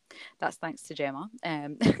bobs, but that's thanks to Gemma.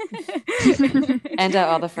 And our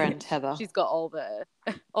other friend Heather. She's got all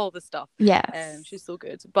the stuff. Yes. She's so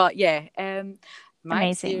good. But yeah, my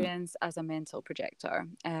Amazing. experience as a mental projector.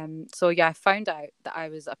 So yeah, I found out that I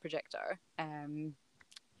was a projector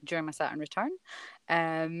during my Saturn return.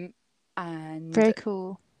 And very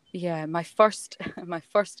cool. Yeah, my first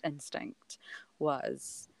instinct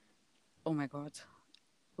was, oh my God,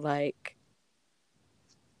 like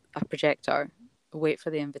a projector, wait for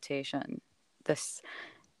the invitation. This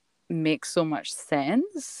makes so much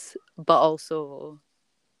sense, but also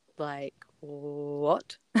like,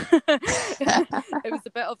 what? It was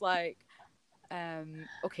a bit of like,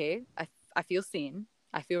 okay, I feel seen.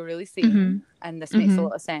 I feel really seen, and this makes a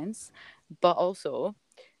lot of sense. But also,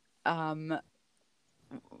 what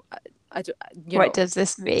does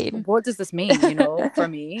this mean? What does this mean, for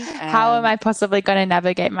me? How am I possibly going to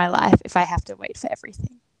navigate my life if I have to wait for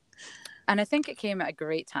everything? And I think it came at a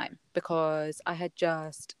great time because I had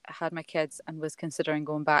just had my kids and was considering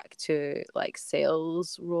going back to like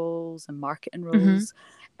sales roles and marketing roles.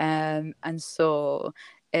 And so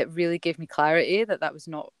it really gave me clarity that was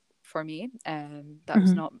not for me. That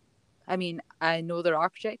was not, I mean, I know there are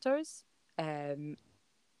projectors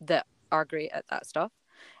that are great at that stuff.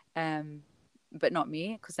 But not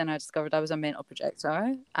me, because then I discovered I was a mental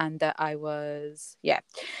projector and that I was, yeah.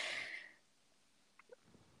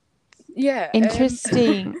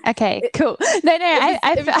 Interesting. Okay, cool. No,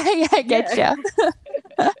 I get you.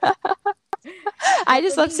 I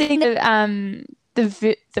just love seeing the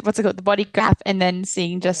what's it called, the body graph, and then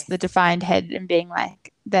seeing just the defined head and being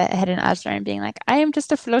like the head and Astra and being like, I am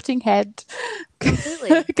just a floating head.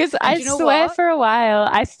 Completely. Because I swear for a while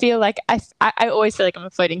I feel like I always feel like I'm a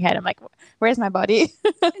floating head. I'm like, where's my body?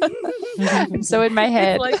 And so in my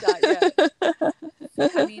head. It's like that, yeah.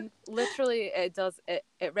 I mean, literally,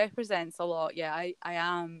 it represents a lot. Yeah, I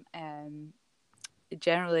am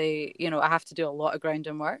generally, I have to do a lot of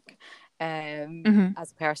grounding work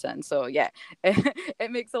as a person. So yeah, it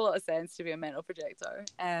makes a lot of sense to be a mental projector.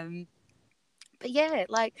 But yeah,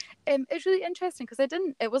 like it's really interesting because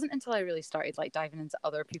it wasn't until I really started like diving into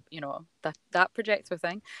other people, that projector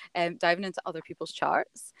thing, diving into other people's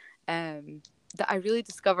charts, that I really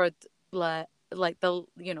discovered like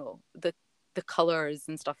the colors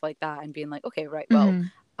and stuff like that, and being like, okay, right, well,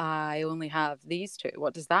 I only have these two.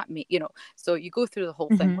 What does that mean? So you go through the whole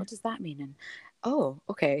thing. What does that mean? And oh,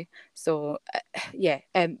 okay. So yeah,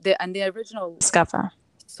 the original discover.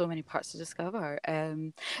 So many parts to discover.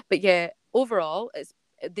 But yeah, overall,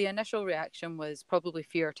 the initial reaction was probably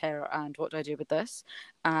fear, terror, and what do I do with this?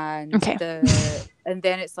 And Okay. and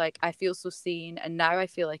then it's like I feel so seen, and now I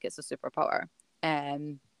feel like it's a superpower,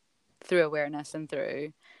 through awareness and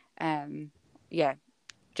through, yeah,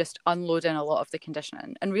 just unloading a lot of the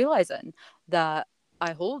conditioning and realizing that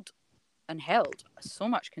I hold and held so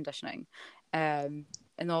much conditioning,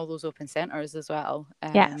 in all those open centers as well.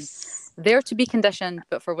 Yes. There to be conditioned,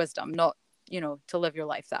 but for wisdom, not, to live your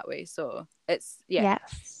life that way. So it's,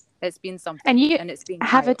 Yes. it's been something, And you and it's been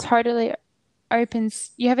have a totally open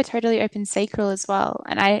sacral as well,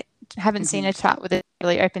 and I haven't seen a chart with a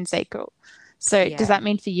totally open sacral. So does that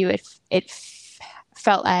mean for you it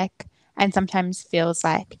felt like, and sometimes feels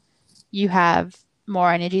like, you have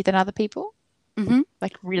more energy than other people?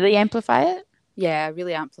 Like really amplify it? Yeah,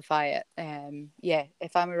 really amplify it.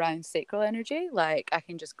 If I'm around sacral energy, like I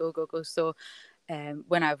can just go. So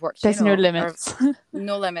when I've worked, there's no limits.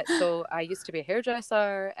 No limits. So I used to be a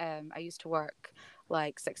hairdresser. I used to work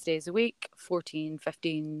like 6 days a week, 14,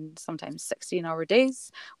 15, sometimes 16-hour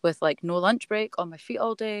days with like no lunch break, on my feet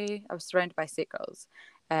all day. I was surrounded by sacrals.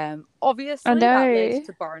 Obviously that led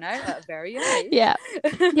to burnout at a very young age.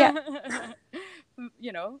 Yeah.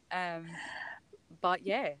 But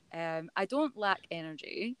I don't lack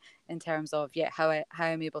energy in terms of how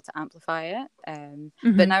I'm able to amplify it.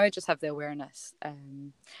 But now I just have the awareness.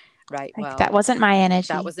 Right. Like, well, that wasn't my energy.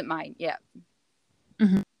 That wasn't mine. Yeah.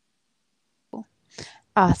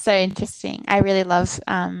 Oh, so interesting. I really love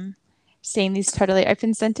seeing these totally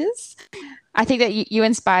open centers. I think that you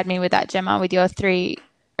inspired me with that, Gemma, with your 3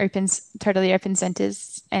 totally open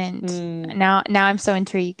centers, and now I'm so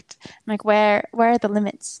intrigued. I'm like, where are the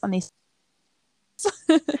limits on these?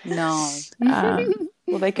 No.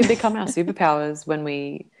 Well, they can become our superpowers when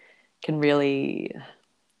we can really,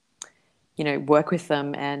 work with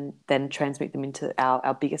them and then transmute them into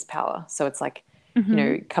our biggest power. So it's like,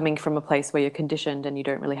 coming from a place where you're conditioned and you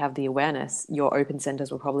don't really have the awareness, your open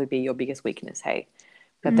centers will probably be your biggest weakness, hey?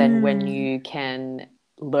 But then when you can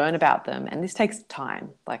learn about them, and this takes time,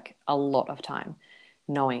 like a lot of time,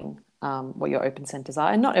 knowing what your open centers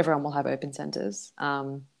are. And not everyone will have open centers.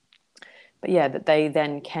 But yeah, that they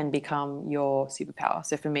then can become your superpower.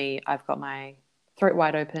 So for me, I've got my throat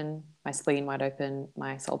wide open, my spleen wide open,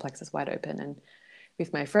 my solar plexus wide open. And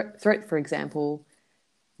with my throat, for example,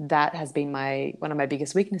 that has been one of my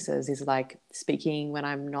biggest weaknesses, is like speaking when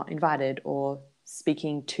I'm not invited, or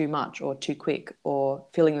speaking too much or too quick, or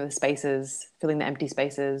filling the empty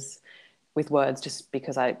spaces with words just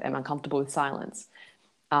because I am uncomfortable with silence.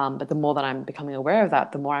 But the more that I'm becoming aware of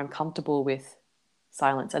that, the more I'm comfortable with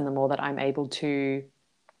silence, and the more that I'm able to,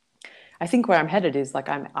 I think where I'm headed is like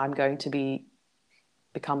I'm going to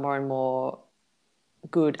become more and more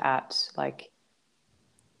good at like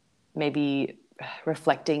maybe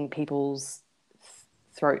reflecting people's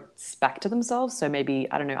throats back to themselves. So maybe,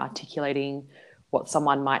 I don't know, articulating what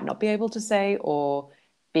someone might not be able to say, or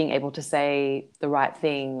being able to say the right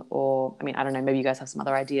thing, or I mean, I don't know, maybe you guys have some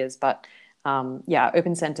other ideas, but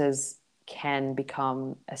open centers can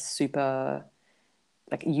become a super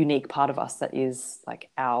like unique part of us that is like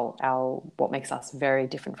our what makes us very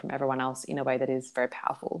different from everyone else in a way that is very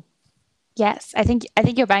powerful. Yes, I think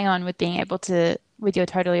you're bang on with being able to, with your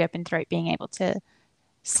totally open throat, being able to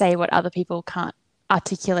say what other people can't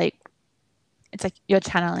articulate. It's like your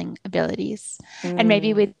channeling abilities. And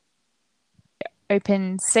maybe with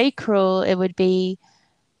open sacral, it would be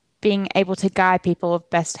being able to guide people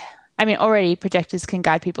best. I mean, already projectors can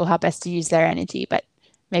guide people how best to use their energy, but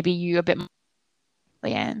maybe you a bit more,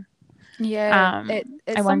 Leanne. Yeah,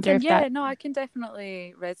 it's I wonder something. if I can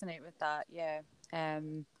definitely resonate with that. Yeah.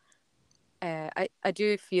 I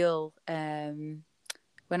do feel when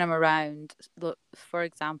I'm around, look, for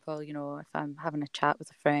example, if I'm having a chat with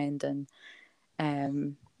a friend and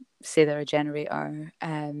say they're a generator,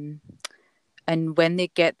 and when they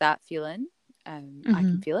get that feeling, I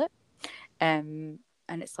can feel it, and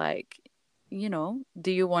it's like,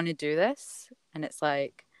 do you want to do this? And it's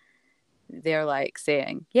like they're like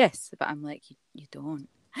saying yes, but I'm like, you don't.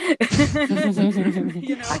 I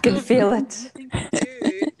can feel it. I think you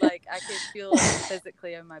do. Like I can feel it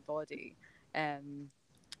physically in my body. That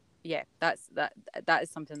is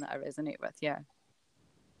something that I resonate with. Yeah.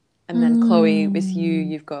 And then Chloe, with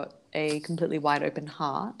you've got a completely wide open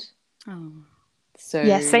heart. Oh. So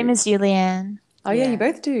yeah, same as you, Leanne. Oh yeah, you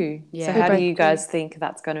both do. Yeah. So how do you guys think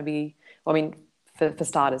that's going to be? Well, I mean, for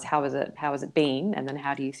starters, how has it been, and then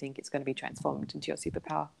how do you think it's going to be transformed into your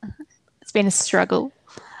superpower? It's been a struggle.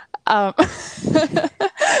 But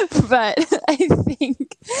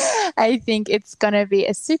I think it's going to be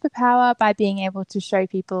a superpower by being able to show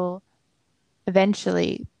people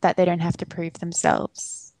eventually that they don't have to prove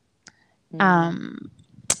themselves. Mm.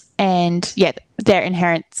 And yeah, their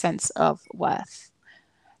inherent sense of worth.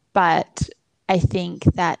 But I think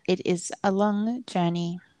that it is a long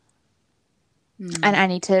journey. And I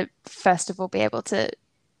need to, first of all, be able to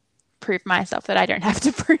prove myself that I don't have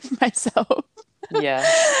to prove myself. Yeah.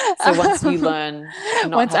 So once you learn to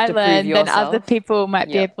not Once have I to prove learn, then yourself, other people might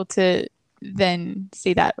be Yep. able to then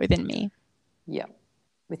see that within me. yeah,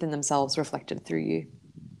 within themselves reflected through you.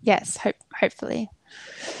 Yes, hopefully.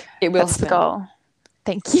 It will That's the happen. goal.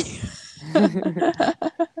 Thank you.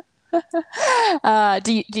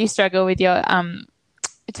 Do you struggle with your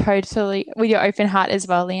totally with your open heart as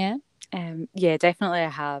well, Leanne? Yeah, definitely I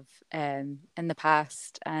have in the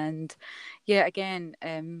past. And yeah, again,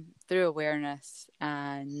 through awareness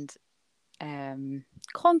and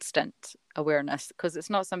constant awareness, because it's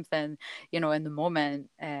not something, in the moment,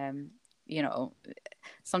 you know,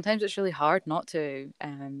 sometimes it's really hard not to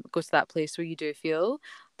go to that place where you do feel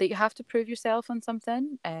that you have to prove yourself on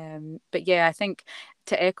something. But yeah, I think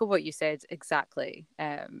to echo what you said exactly,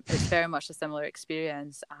 it's very much a similar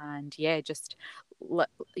experience. And yeah, just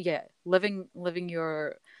living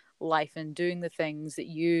your life and doing the things that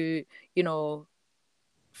you know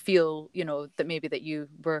feel that maybe that you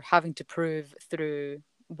were having to prove through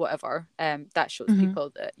whatever, that shows people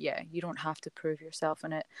that you don't have to prove yourself.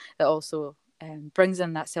 And it also brings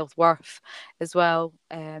in that self-worth as well.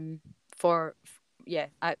 For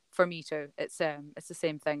for me too, it's the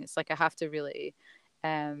same thing. It's like I have to really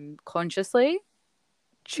consciously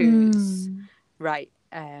choose, right,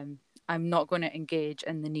 I'm not going to engage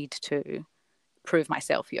in the need to prove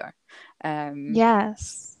myself here.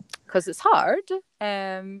 Yes. Because it's hard.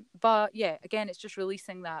 But yeah, again, it's just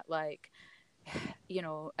releasing that, like,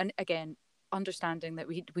 and again, understanding that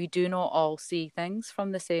we do not all see things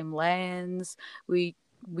from the same lens. We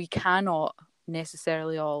cannot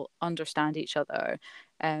necessarily all understand each other.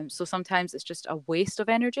 So sometimes it's just a waste of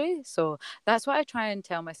energy. So that's what I try and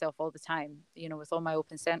tell myself all the time, with all my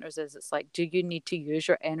open centers, is it's like, do you need to use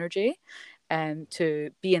your energy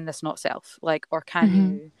to be in this not self? Like, or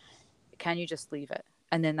can you just leave it?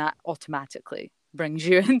 And then that automatically brings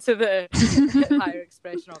you into the higher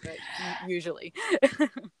expression of it, usually.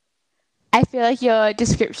 I feel like your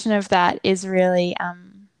description of that is really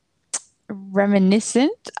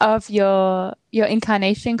reminiscent of your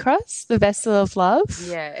incarnation cross, the vessel of love.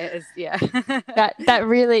 Yeah, it is. Yeah. that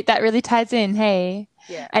really ties in. Hey.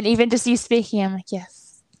 Yeah. And even just you speaking, I'm like,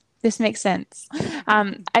 yes, this makes sense.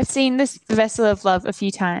 I've seen this vessel of love a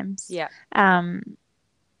few times. Yeah. And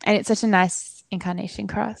it's such a nice incarnation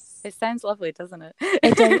cross. It sounds lovely, doesn't it?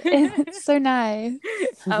 It does. It's so nice.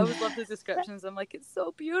 I always love the descriptions. I'm like, it's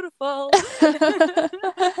so beautiful.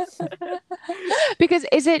 Because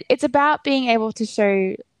it's about being able to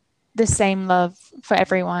show the same love for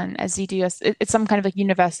everyone as you do. It's some kind of like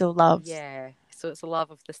universal love. Yeah. So it's a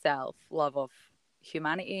love of the self, love of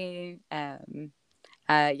humanity,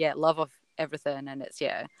 love of everything. And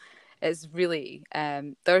it's really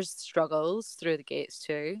there's struggles through the gates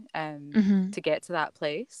too, to get to that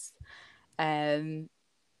place,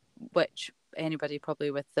 which anybody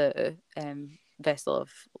probably with the vessel of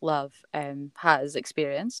love has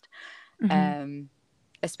experienced,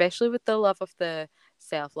 especially with the love of the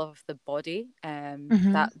self, love of the body.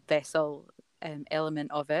 That vessel element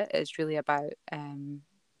of it is really about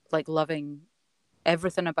like loving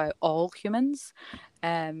everything about all humans.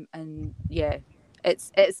 And yeah,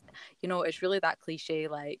 it's it's really that cliche,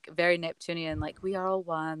 like very Neptunian, like we are all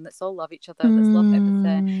one, let's all love each other, let's love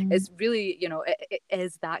everything. It's really, it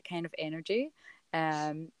is that kind of energy.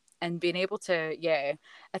 And being able to,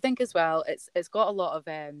 I think as well, it's got a lot of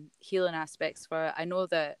healing aspects for it. I know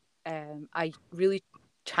that I really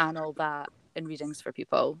channel that in readings for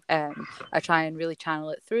people. I try and really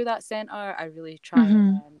channel it through that center. I really try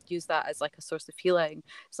and use that as like a source of healing.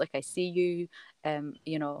 It's like, I see you, and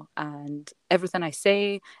everything I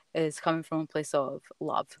say is coming from a place of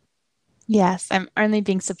love. Yes, I'm only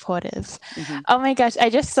being supportive. Oh my gosh, I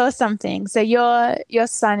just saw something. So your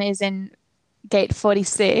sun is in gate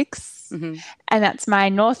 46, and that's my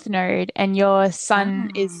north node, and your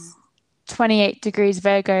sun is 28 degrees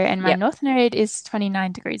Virgo, and my north node is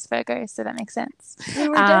 29 degrees Virgo. So that makes sense. We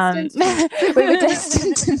were destined to meet. We were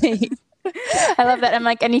destined to meet. I love that. I'm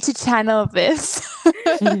like, I need to channel this.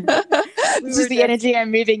 This is the energy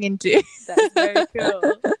I'm moving into. That's very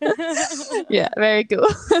cool. Yeah, very cool.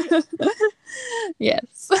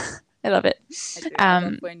 Yes, I love it. I do. I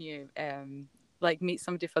love when you like meet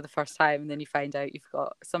somebody for the first time and then you find out you've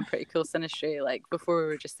got some pretty cool synastry. Like before we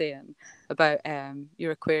were just saying about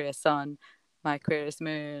your Aquarius sun, my Aquarius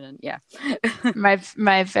moon, and yeah. My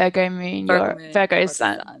Virgo moon, your moon, Virgo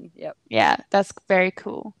sun. Yep. Yeah, that's very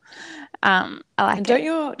cool. I like And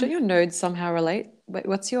it. don't your nodes somehow relate? Wait,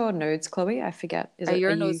 what's your nodes, Chloe? I forget. Are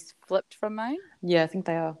your you? nodes flipped from mine? Yeah, I think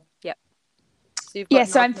they are. Yep. So you've Yeah, got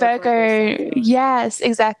so I'm North Node, Virgo. South Node. Yes,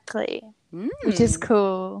 exactly. Which is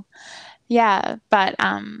cool. Yeah, but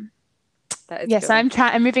that is yeah, cool. so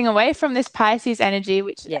I'm moving away from this Pisces energy,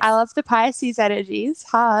 which I love the Pisces energy. It's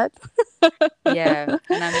hard. Yeah,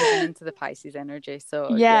 and I'm moving into the Pisces energy,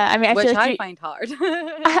 so yeah, I mean, I which feel like I find hard.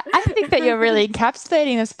 I think that you're really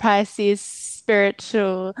encapsulating this Pisces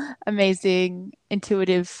spiritual, amazing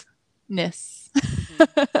intuitiveness.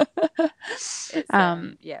 It's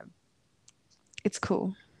yeah, it's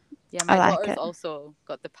cool. Yeah, my like daughter's it. also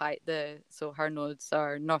got so her nodes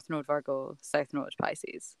are North Node Virgo, South Node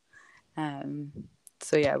Pisces.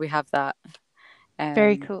 So yeah, we have that.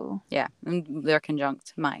 Very cool. Yeah, and they're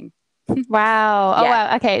conjunct mine. Wow. Oh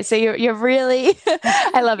wow. Okay, so you're really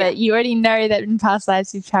I love it. You already know that in past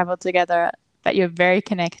lives you've traveled together, that you're very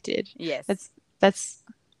connected. Yes.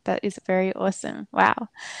 That is very awesome. Wow.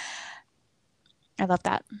 I love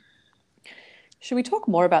that. Should we talk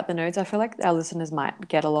more about the nodes? I feel like our listeners might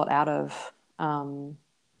get a lot out of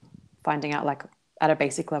finding out, like, at a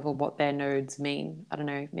basic level what their nodes mean. I don't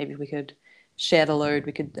know. Maybe we could share the load.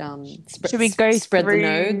 We could Should we go spread through the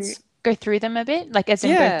nodes? Go through them a bit, like as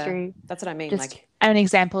in go through. That's what I mean. Just like an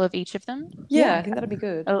example of each of them. Yeah, I think that'd be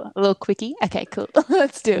good. A little quickie. Okay, cool.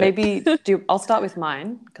 Let's do it. I'll start with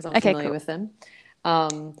mine because I'm familiar with them.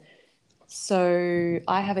 So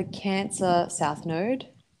I have a Cancer South Node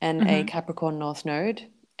and a Capricorn North Node,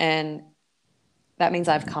 and that means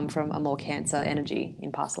I've come from a more Cancer energy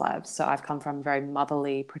in past lives. So I've come from very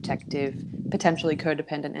motherly, protective, potentially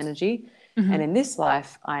codependent energy. And in this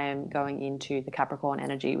life, I am going into the Capricorn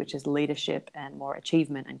energy, which is leadership and more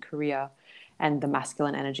achievement and career, and the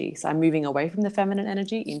masculine energy. So I'm moving away from the feminine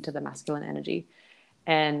energy into the masculine energy.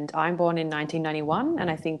 And I'm born in 1991, and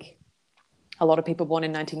I think a lot of people born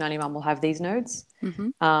in 1991 will have these nodes.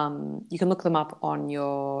 You can look them up on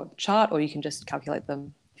your chart, or you can just calculate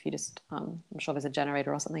them if you just, I'm sure there's a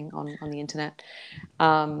generator or something on the internet.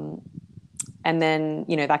 And then,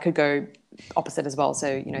 that could go opposite as well.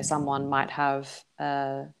 So, someone might have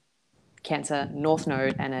a Cancer North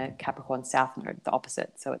Node and a Capricorn South Node, the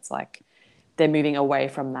opposite. So it's like they're moving away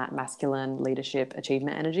from that masculine leadership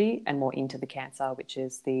achievement energy and more into the Cancer, which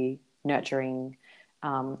is the nurturing,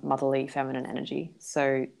 motherly feminine energy.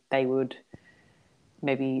 So they would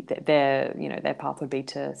maybe their path would be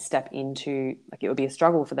to step into, like, it would be a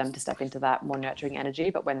struggle for them to step into that more nurturing energy,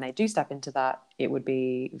 but when they do step into that, it would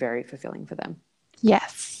be very fulfilling for them.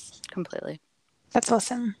 Yes, completely. That's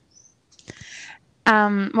awesome.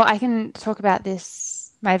 Well, I can talk about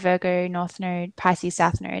this, my Virgo North Node, Pisces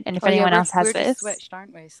South Node, and if anyone else has we're this, switched,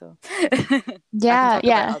 aren't we? So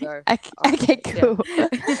yeah. Okay, cool.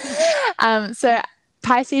 So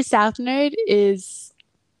Pisces South Node is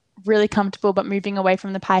really comfortable, but moving away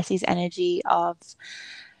from the Pisces energy of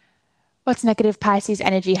what's negative Pisces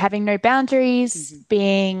energy, having no boundaries,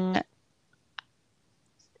 having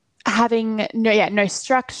no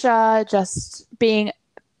structure, just being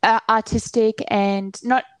artistic, and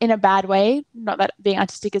not in a bad way. Not that being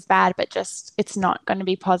artistic is bad, but just it's not going to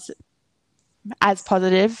be as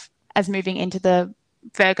positive as moving into the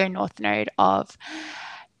Virgo North Node of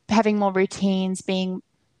having more routines, being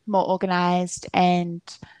more organized, and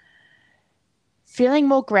feeling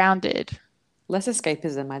more grounded. Less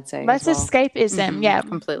escapism, I'd say. Less escapism, yeah.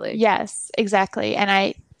 Completely. Yes, exactly. And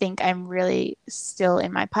I think I'm really still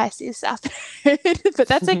in my Pisces South Node, but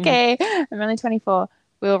that's okay. I'm only 24.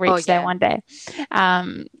 We'll reach there one day.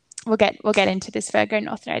 We'll get into this Virgo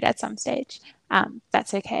North Node at some stage.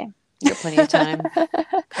 That's okay. You've got plenty of time.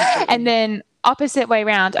 And then opposite way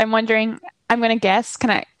round, I'm wondering, I'm going to guess,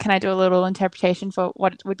 can I do a little interpretation for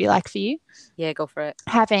what it would be like for you? Yeah, go for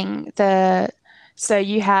it. So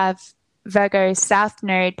you have Virgo South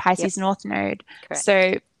Node, Pisces North Node. Correct.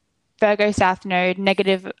 So Virgo South Node,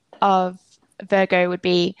 negative of Virgo would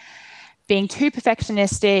be being too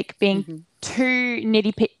perfectionistic, being too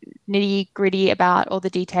nitty gritty about all the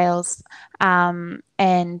details, and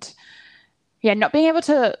not being able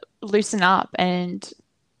to loosen up and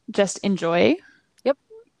just enjoy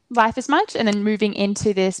life as much. And then moving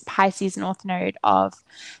into this Pisces North Node of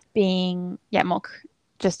being more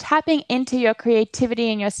just tapping into your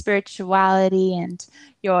creativity and your spirituality and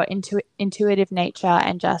your intuitive nature,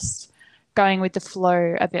 and just going with the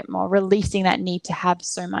flow a bit more, releasing that need to have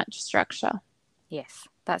so much structure. Yes,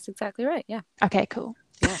 that's exactly right. Yeah. Okay, cool.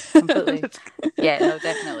 Yeah, completely. Yeah, no,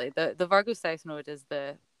 definitely. The Virgo South Node is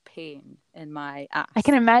the pain in my ass. I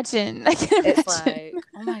can imagine. It's like,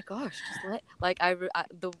 oh my gosh,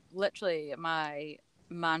 just literally my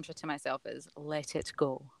mantra to myself is let it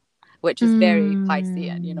go, which is very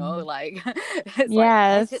Piscean, you know, like it's like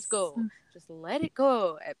let it Yes. go, just let it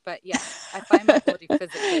go. But yeah, I find my body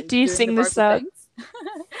physically Do you doing the sing the Virgo song? things.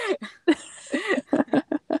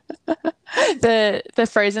 The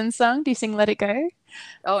Frozen song? Do you sing Let It Go?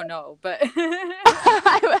 Oh no, but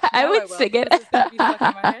I now I would will, sing it. because it's going to be stuck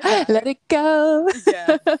in my head now. Let it go.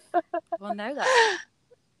 Yeah. Well, now that's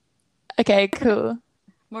Okay, cool.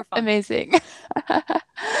 more fun. Amazing.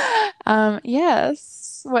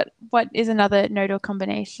 Yes. What is another nodal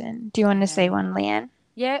combination? Do you want to say one, Leanne?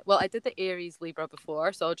 Yeah, well, I did the Aries Libra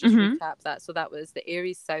before, so I'll just recap that. So that was the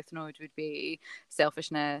Aries South Node would be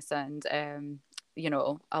selfishness and you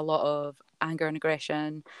know, a lot of anger and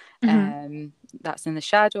aggression. That's in the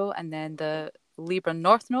shadow. And then the Libra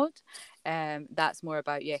North Node, that's more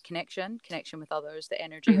about connection with others, the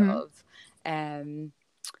energy of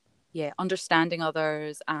understanding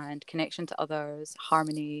others and connection to others,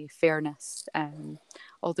 harmony, fairness,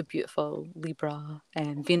 all the beautiful Libra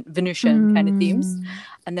and Venusian kind of themes.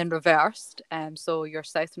 And then reversed, so your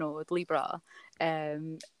South Node, Libra,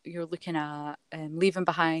 you're looking at leaving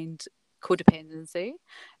behind codependency,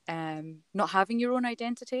 not having your own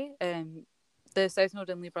identity. The South Node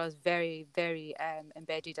in Libra is very, very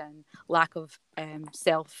embedded in lack of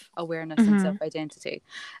self-awareness and self-identity.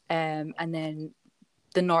 And then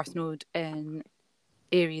the North Node in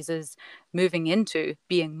Aries is moving into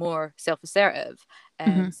being more self-assertive,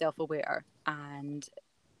 self-aware, and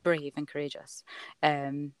brave and courageous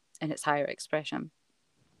in its higher expression.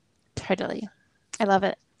 Totally. I love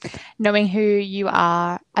it. Knowing who you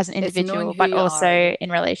are as an individual, but also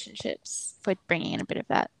in relationships, for bringing in a bit of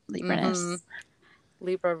that Libra-ness.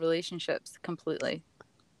 Libra relationships, completely.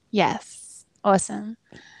 Yes. Awesome.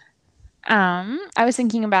 I was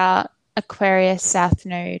thinking about Aquarius South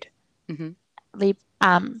Node, Leo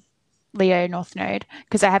North Node,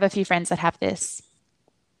 because I have a few friends that have this,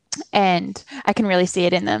 and I can really see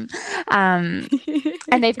it in them.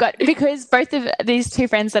 And they've got, because both of these two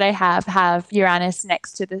friends that I have Uranus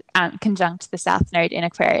next to the conjunct the South Node in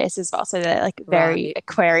Aquarius as well, so they're like very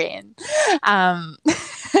Aquarian. And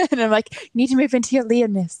I'm like, you need to move into your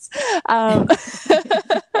Leoness.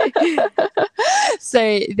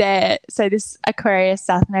 So this Aquarius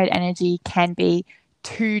South Node energy can be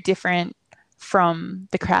too different from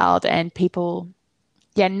the crowd, and people,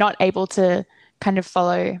 not able to kind of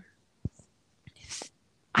follow.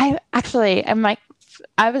 I'm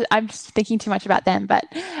just thinking too much about them, but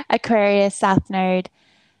Aquarius South Node,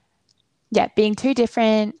 being too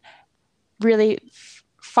different, really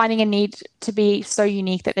finding a need to be so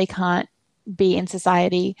unique that they can't be in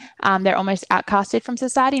society. They're almost outcasted from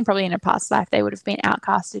society, and probably in a past life they would have been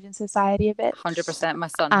outcasted in society a bit. 100%. My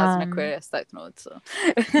son has an Aquarius South Node, so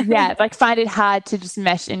like find it hard to just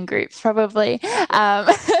mesh in groups, probably.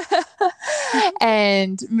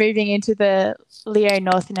 And moving into the Leo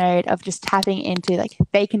North Node of just tapping into, like,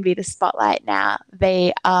 they can be the spotlight now.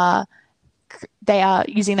 They are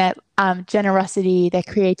using that generosity, their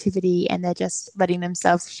creativity, and they're just letting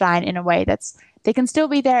themselves shine in a way that's, they can still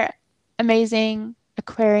be their amazing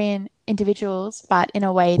Aquarian individuals, but in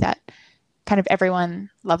a way that kind of everyone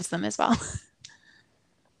loves them as well.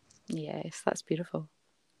 Yes, that's beautiful.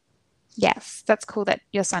 Yes, that's cool that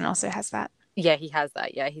your son also has that. Yeah, he has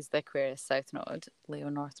that. Yeah, he's the Aquarius South Node, Leo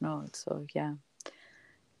North Node. So yeah.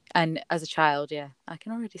 And as a child, I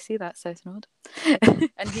can already see that South Node.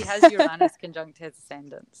 And he has Uranus conjunct his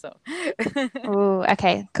ascendant. So oh,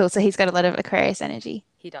 okay, cool. So he's got a lot of Aquarius energy.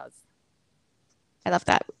 He does. I love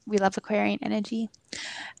that. We love Aquarian energy.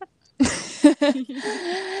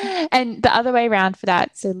 And the other way around for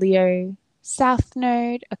that, so Leo South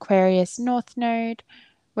Node, Aquarius North Node,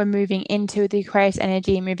 we're moving into the Aquarius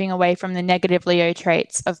energy, moving away from the negative Leo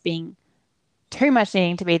traits of being too much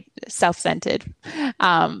needing to be self-centered,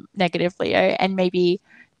 negative Leo, and maybe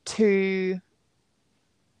too,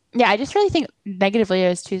 I just really think negative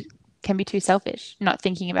Leo can be too selfish, not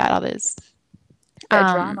thinking about others. A bit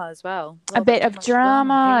of drama as well. A bit of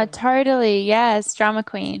drama, totally. Yes, drama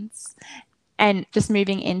queens. And just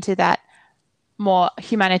moving into that more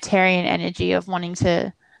humanitarian energy of wanting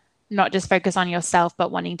to not just focus on yourself,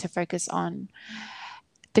 but wanting to focus on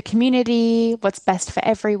the community, what's best for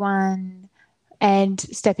everyone, and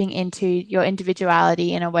stepping into your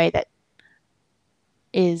individuality in a way that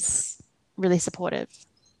is really supportive.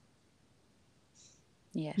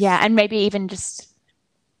 Yes. Yeah, and maybe even just,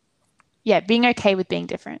 being okay with being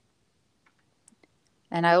different.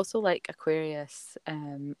 And I also like Aquarius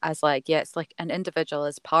as like, it's like an individual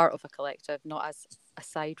as part of a collective, not as a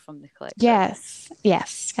aside from the collective. Yes,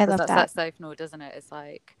 I Because love that's that. that South Node, isn't it? It's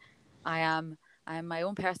like I am my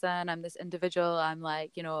own person. I'm this individual. I'm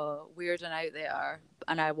like, you know, weird and out there,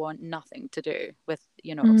 and I want nothing to do with,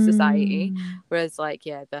 you know, society. Whereas like,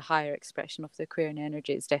 yeah, the higher expression of the Aquarian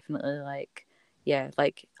energy is definitely like, yeah,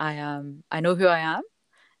 like I know who I am.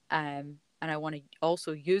 And I want to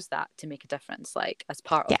also use that to make a difference, like as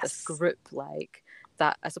part of this Yes. group, like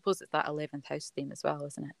that. I suppose it's that 11th house theme as well,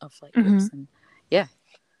 isn't it? Of like Mm-hmm. groups and yeah.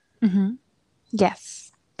 Mm-hmm.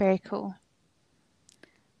 Yes, very cool.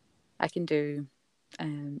 I can do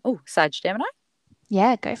Sag Gemini.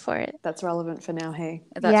 Yeah, go for it. That's relevant for now, hey?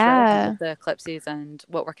 That's relevant Yeah. with the eclipses and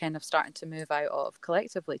what we're kind of starting to move out of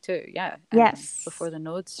collectively too. Yeah. Yes. Before the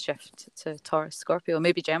nodes shift to Taurus Scorpio.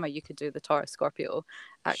 Maybe Gemma, you could do the Taurus Scorpio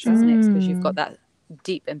axis Sure. next, because you've got that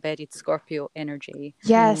deep embedded Scorpio energy.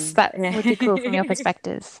 Yes, that would be cool from your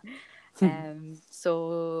perspective.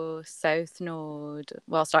 So South Node,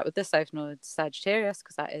 well, I'll start with the South Node Sagittarius,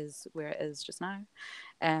 because that is where it is just now.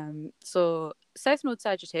 So South Node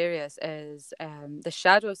Sagittarius is the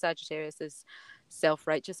shadow of Sagittarius is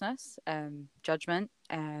self-righteousness, judgment,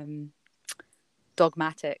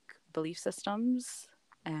 dogmatic belief systems.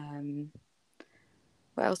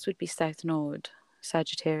 What else would be South Node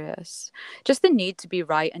Sagittarius? Just the need to be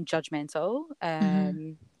right and judgmental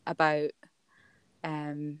about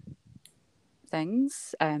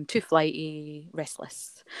things, too flighty,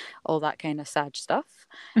 restless, all that kind of Sag stuff.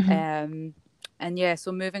 And yeah,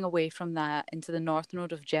 so moving away from that into the North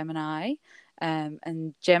Node of Gemini,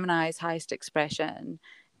 and Gemini's highest expression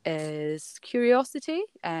is curiosity,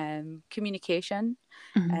 communication,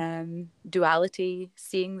 duality,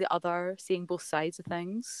 seeing the other, seeing both sides of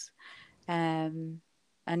things, and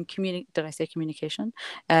did I say communication?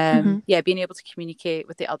 Yeah, being able to communicate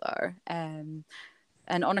with the other, and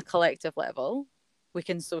on a collective level, we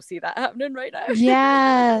can so see that happening right now.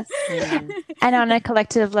 Yes. And on a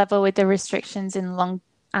collective level, with the restrictions in long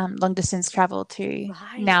distance travel too,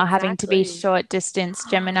 now having to be short distance,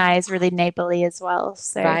 Gemini is really neighborly as well.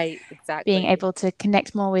 So being able to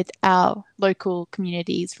connect more with our local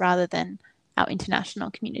communities rather than our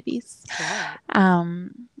international communities,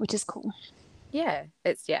 which is cool. Yeah,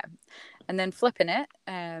 and then flipping it,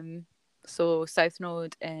 so South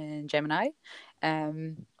Node in Gemini,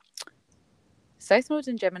 South Node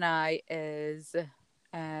in Gemini is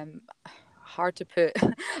hard to put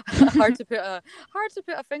a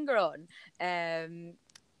finger on. I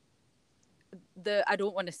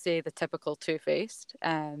don't want to say the typical two-faced,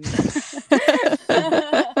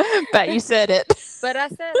 but you said it. But I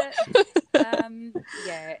said it.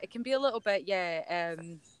 Yeah, it can be a little bit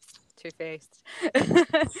two-faced.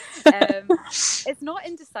 It's not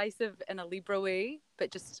indecisive in a Libra way, but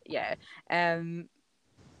just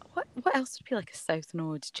what else would be like a South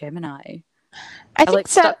Node Gemini? I like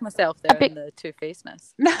stuck myself there in the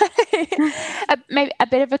two-facedness. Maybe a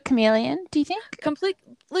bit of a chameleon. Do you think?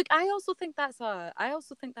 Look, I also think that's a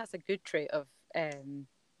good trait of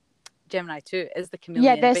Gemini too, is the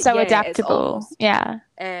chameleon. Yeah, they're so adaptable.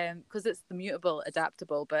 Because it's the mutable,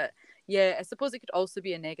 adaptable. But yeah, I suppose it could also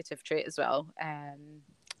be a negative trait as well.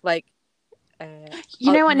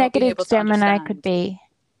 You know what negative Gemini could be?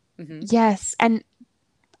 Yes, and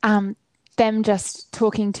them just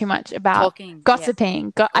talking too much about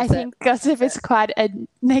gossiping. Yeah. I think gossip is quite a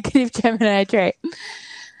negative Gemini trait.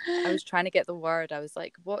 I was trying to get the word. I was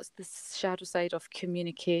like, what's the shadow side of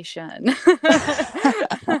communication?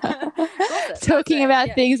 Talking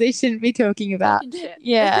about things they shouldn't be talking about.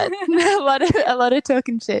 Yeah, a lot of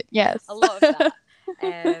talking shit. Yes, a lot of that.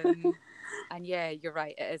 And yeah, you're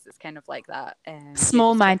right. It is. It's kind of like that.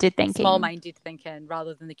 Small-minded thinking. Small-minded thinking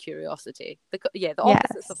rather than the curiosity. The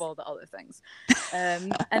opposites of all the other things.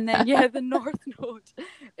 And then the North Node,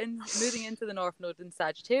 moving into the North Node in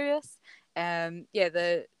Sagittarius.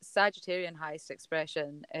 The Sagittarian highest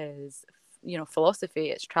expression is, philosophy.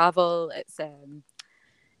 It's travel. It's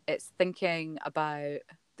thinking about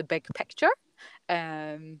the big picture.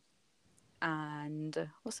 And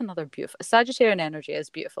what's another beautiful? Sagittarian energy is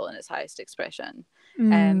beautiful in its highest expression,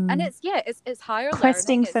 and it's higher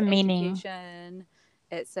questing learning, for meaning. Education,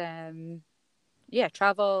 it's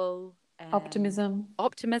travel, optimism,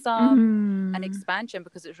 and expansion,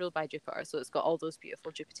 because it's ruled by Jupiter, so it's got all those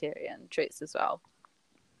beautiful Jupiterian traits as well.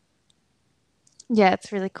 Yeah,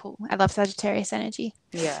 it's really cool. I love Sagittarius energy.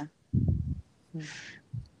 Yeah.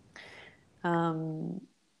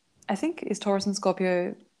 I think, is Taurus and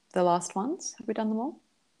Scorpio the last ones? Have we done them all?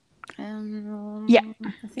 Yeah.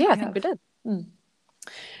 I think we did.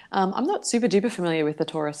 I'm not super duper familiar with the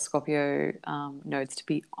Taurus Scorpio nodes, to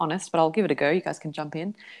be honest, but I'll give it a go. You guys can jump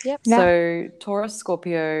in. Yep. Yeah. So Taurus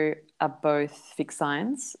Scorpio are both fixed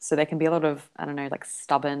signs, so there can be a lot of, I don't know, like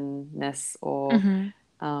stubbornness or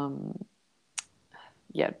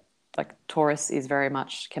yeah, like Taurus is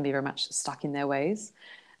can be very much stuck in their ways.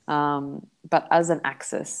 But as an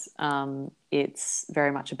axis, it's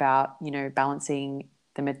very much about, balancing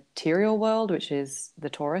the material world, which is the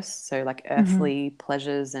Taurus, so like earthly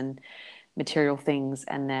pleasures and material things,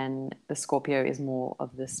 and then the Scorpio is more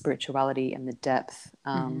of the spirituality and the depth.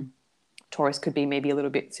 Taurus could be maybe a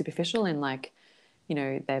little bit superficial in like,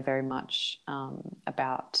 they're very much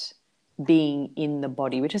about being in the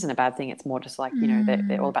body, which isn't a bad thing. It's more just like,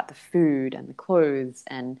 they're all about the food and the clothes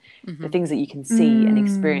and the things that you can see and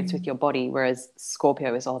experience with your body. Whereas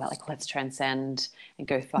Scorpio is all about like, let's transcend and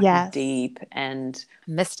go fucking Yes. deep and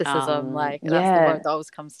Mysticism, like that's the yeah, word that always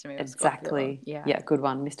comes to me with exactly. Scorpio. Yeah, good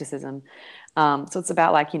one. Mysticism. So it's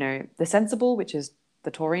about like, the sensible, which is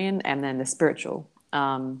the Taurian, and then the spiritual.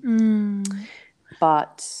 But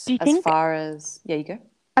Do you as think, far as, yeah, you go.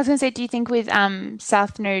 I was going to say, do you think with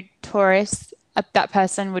South Node Taurus, that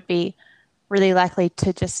person would be really likely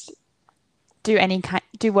to just do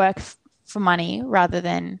work for money rather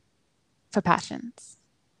than for passions?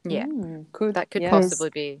 Yeah. Could. That could Yeah. possibly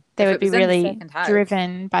be. They If would it be was in the really second house.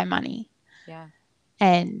 driven by money Yeah.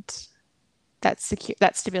 and that's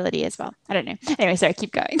stability as well. I don't know. Anyway, sorry,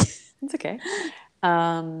 keep going. It's okay.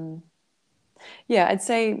 Yeah, I'd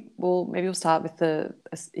say, well, maybe we'll start with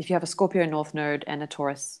if you have a Scorpio North node and a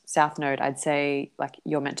Taurus South node, I'd say like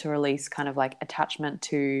you're meant to release kind of like attachment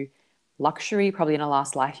to luxury. Probably in a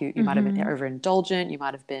last life, you might have been overindulgent, you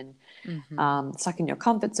might have been stuck in your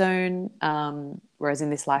comfort zone. Whereas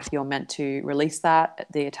in this life, you're meant to release the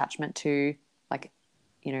attachment to like,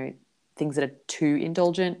 things that are too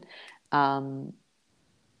indulgent. And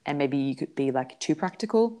maybe you could be like too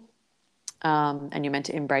practical. And you're meant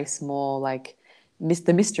to embrace more like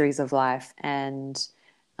the mysteries of life and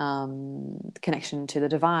connection to the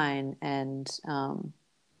divine. And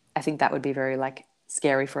I think that would be very like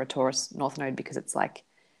scary for a Taurus North Node, because it's like,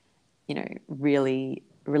 really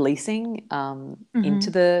releasing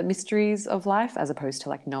into the mysteries of life, as opposed to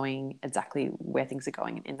like knowing exactly where things are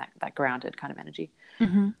going in that grounded kind of energy.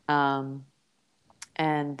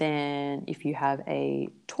 And then if you have a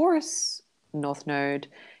Taurus North Node,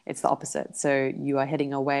 it's the opposite. So you are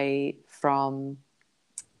heading away from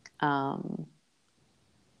the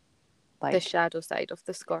shadow side of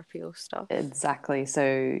the Scorpio stuff. Exactly.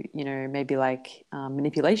 So, maybe like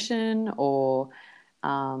manipulation or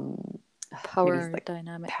power like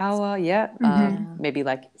dynamics. Power, yeah. Maybe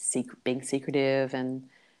like being secretive, and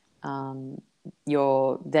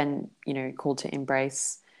you're then, called to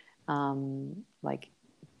embrace like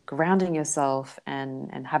grounding yourself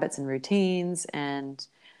and habits and routines, and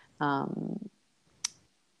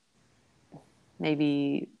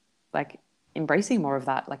maybe like embracing more of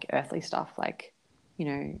that like earthly stuff, like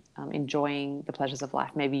enjoying the pleasures of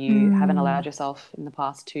life. Maybe you haven't allowed yourself in the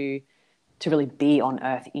past to really be on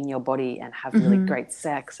earth in your body and have really great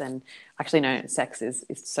sex. And actually, no, sex is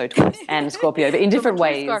so Taurus and Scorpio, but in different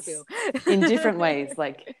ways. In different ways,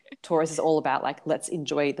 like Taurus is all about like, let's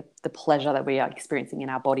enjoy the pleasure that we are experiencing in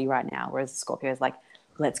our body right now, whereas Scorpio is like,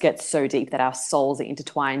 let's get so deep that our souls are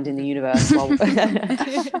intertwined in the universe. So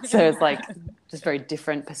it's like just very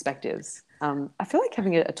different perspectives. I feel like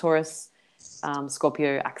having a Taurus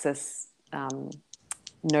Scorpio axis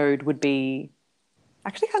node would be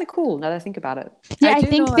actually kind of cool now that I think about it. Yeah, I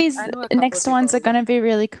think these next ones are going to be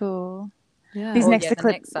really cool. Yeah. These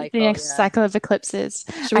the next cycle of eclipses.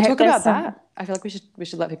 Should we talk about that? I feel like we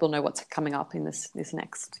should let people know what's coming up in this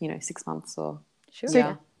next 6 months or. Sure. So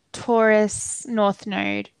yeah. Taurus North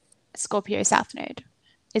Node, Scorpio South Node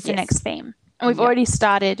is the next theme, and we've already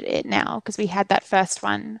started it now because we had that first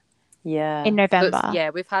one. Yeah. In November.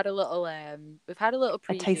 So we've had a little preview.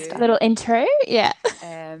 A taster. A little intro. Yeah.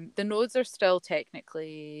 The nodes are still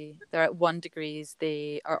technically, they're at 1 degree.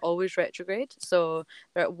 They are always retrograde. So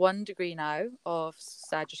they're at 1 degree now of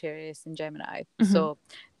Sagittarius and Gemini. So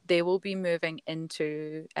they will be moving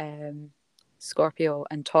into Scorpio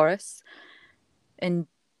and Taurus in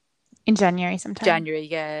January sometime. January,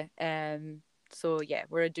 yeah. So yeah,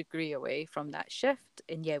 we're a degree away from that shift.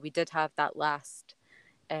 And yeah, we did have that last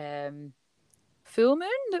full moon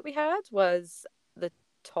that we had was the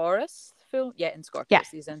Taurus full, in Scorpio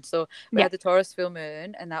season. So we had the Taurus full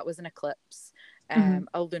moon, and that was an eclipse,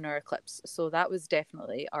 a lunar eclipse. So that was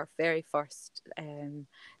definitely our very first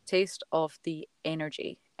taste of the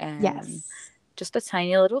energy. Just a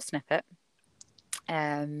tiny little snippet.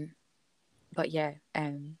 But yeah,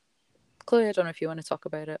 Chloe, I don't know if you want to talk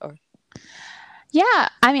about it or. Yeah,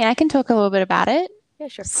 I mean, I can talk a little bit about it. Yeah,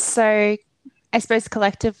 sure. So I suppose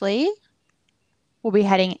collectively,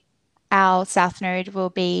 our South Node will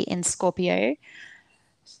be in Scorpio.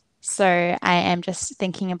 So I am just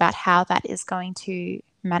thinking about how that is going to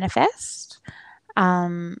manifest.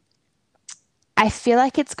 I feel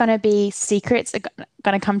like it's going to be secrets are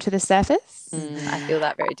going to come to the surface. I feel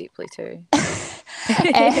that very deeply too. I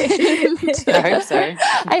hope so.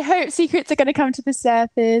 I hope secrets are going to come to the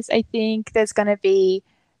surface. I think there's going to be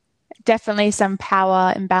definitely some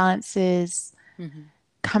power imbalances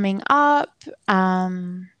coming up.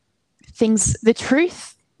 The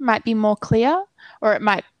truth might be more clear, or it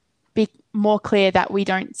might be more clear that we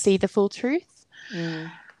don't see the full truth. I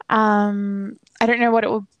don't know what it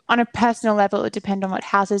will, on a personal level, it would depend on what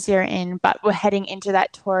houses you're in, but we're heading into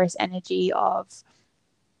that Taurus energy of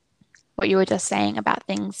what you were just saying about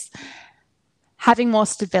things having more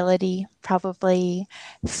stability, probably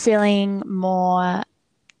feeling more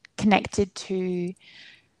connected to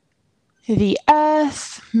the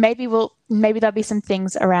earth. Maybe there'll be some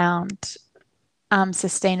things around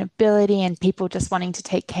sustainability and people just wanting to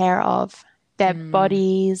take care of their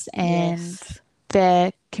bodies and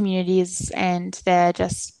their communities, and they're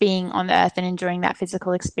just being on the earth and enjoying that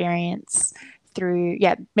physical experience through,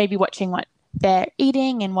 maybe watching what they're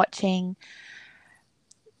eating and watching,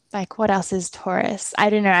 like, what else is Taurus? I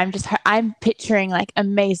don't know. I'm picturing like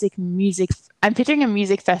amazing music. I'm picturing a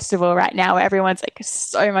music festival right now where everyone's like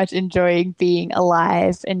so much enjoying being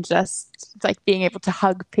alive and just like being able to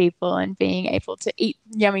hug people and being able to eat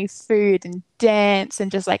yummy food and dance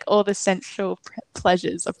and just like all the sensual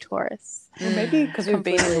pleasures of Taurus. Well, maybe because we've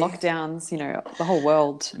been in lockdowns, the whole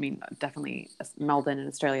world. I mean, definitely Melbourne and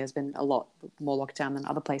Australia has been a lot more lockdown than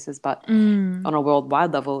other places, but on a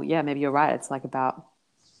worldwide level, maybe you're right. It's like about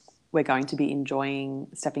we're going to be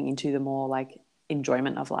stepping into the more like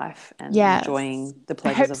enjoyment of life and enjoying the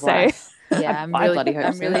pleasures of life. Yeah, I'm really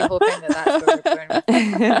hoping that that's where we're going with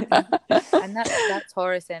it. And that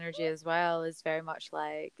Taurus energy as well is very much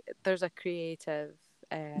like there's a creative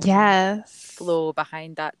flow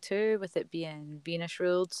behind that too, with it being Venus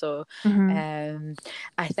ruled. So I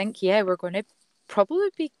think we're going to probably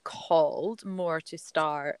be called more to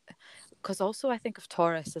start, because also I think of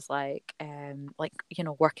Taurus as like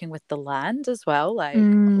working with the land as well, like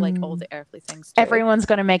all the earthly things too. Everyone's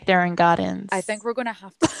going to make their own gardens. I think we're going to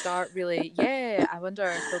have to start really I wonder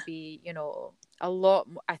if there'll be a lot.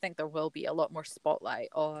 I think there will be a lot more spotlight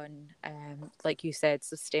on like you said,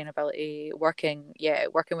 sustainability, working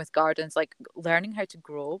with gardens, like learning how to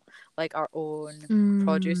grow like our own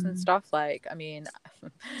produce and stuff. Like, I mean,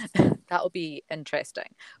 that'll be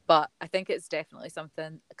interesting, but I think it's definitely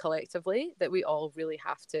something collectively that we all really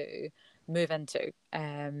have to move into.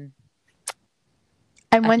 I'm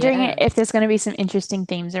wondering if there's going to be some interesting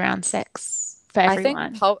themes around sex for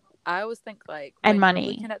everyone. I always think like and when money.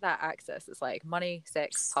 you're looking at that axis, it's like money,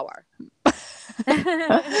 sex, power.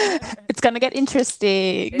 It's going to get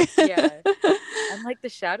interesting. And like the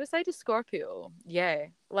shadow side of Scorpio,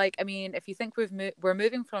 like, I mean, if you think we're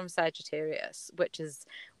moving from Sagittarius, which is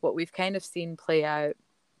what we've kind of seen play out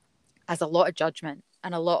as a lot of judgment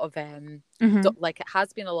and a lot of like it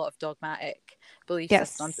has been a lot of dogmatic belief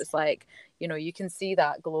systems. It's like, you can see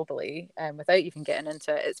that globally, without even getting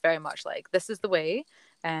into it. It's very much like this is the way,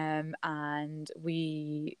 and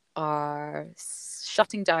we are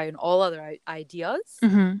shutting down all other ideas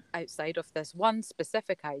outside of this one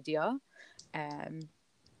specific idea, and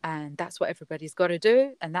that's what everybody's got to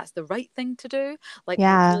do, and that's the right thing to do. Like,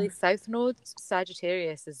 really, South Node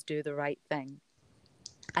Sagittarius is do the right thing,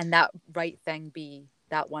 and that right thing be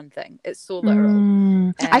that one thing. It's so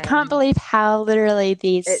literal. I can't believe how literally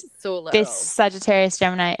this Sagittarius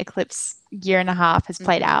Gemini eclipse year and a half has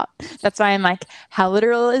played out. That's why I'm like, how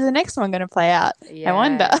literal is the next one going to play out? I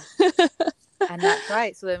wonder. And that's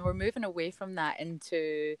right. So then we're moving away from that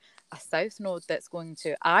into a South Node that's going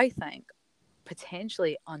to, I think,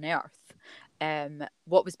 potentially unearth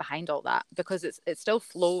what was behind all that, because it still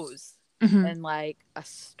flows in like a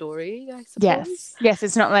story, I suppose. Yes,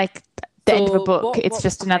 it's not like the end of a book. It's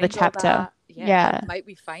just another chapter. Might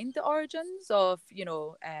we find the origins of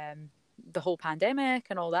the whole pandemic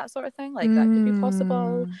and all that sort of thing? Like that could be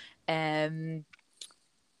possible.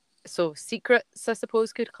 So secrets, I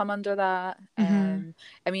suppose, could come under that.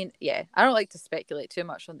 I mean, I don't like to speculate too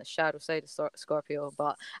much on the shadow side of Scorpio,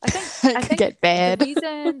 but I think get bad.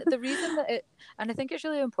 the reason that it, and I think it's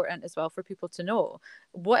really important as well for people to know,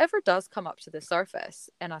 whatever does come up to the surface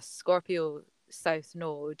in a Scorpio South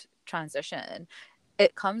Node transition,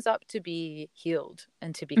 it comes up to be healed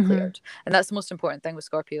and to be Mhm. cleared. And that's the most important thing with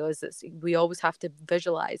Scorpio, is that we always have to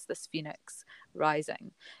visualize this phoenix rising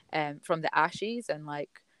from the ashes. And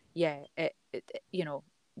like, yeah, it you know,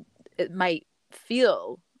 it might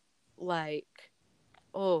feel like,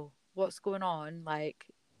 oh, what's going on? Like,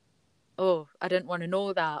 oh, I didn't want to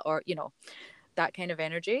know that, or, you know, that kind of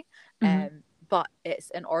energy. Mhm. But it's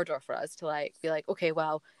in order for us to like be like, okay,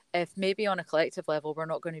 well, if maybe on a collective level we're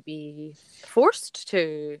not going to be forced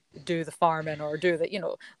to do the farming or do the, you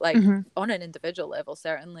know, like Mhm. on an individual level,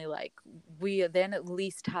 certainly, like we then at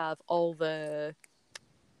least have all the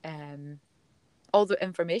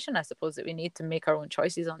information, I suppose, that we need to make our own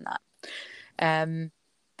choices on that.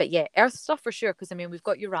 But yeah, Earth stuff for sure, because I mean we've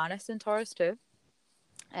got Uranus in Taurus too.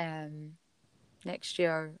 Next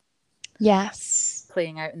year, Yes.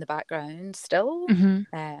 playing out in the background still. Mhm.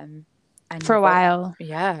 And For a while.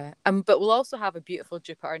 yeah. But we'll also have a beautiful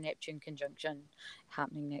Jupiter Neptune conjunction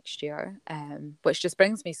happening next year, which just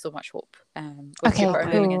brings me so much hope. With Okay, Jupiter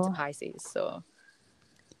moving into cool. Pisces. So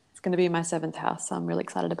It's going to be my 7th house, so I'm really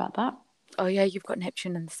excited about that. oh yeah, you've got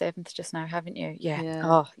Neptune in the 7th just now, haven't you? Yeah. Yeah.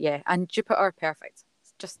 Oh yeah. And Jupiter, perfect.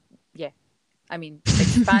 Just yeah. I mean,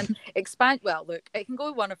 expand. Well, look, it can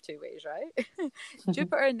go one of two ways, right?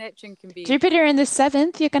 Jupiter and Neptune can be. Jupiter in the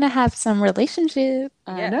 7th, you're going to have some relationship.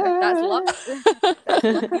 I Yeah, know. that's luck.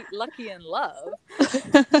 That's lucky in love.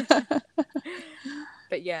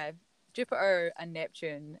 But yeah, Jupiter and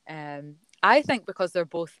Neptune, I think because they're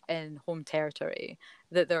both in home territory,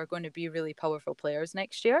 that they're going to be really powerful players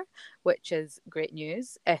next year, which is great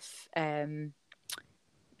news.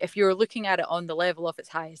 If you're looking at it on the level of its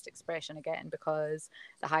highest expression, again, because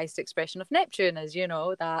the highest expression of Neptune is, you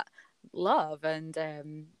know, that love and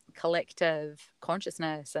collective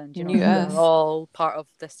consciousness, and, you know, New we Earth. are all part of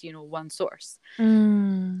this, you know, one source.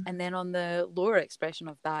 Mm. And then on the lower expression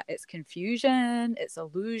of that, it's confusion, it's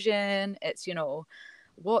illusion, it's, you know,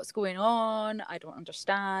 what's going on? I don't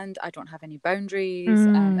understand. I don't have any boundaries.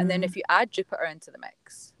 And then if you add Jupiter into the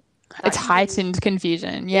mix, It's heightened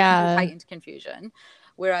confusion. Yeah. It can be heightened confusion.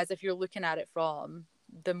 Whereas if you're looking at it from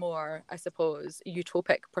the more, I suppose,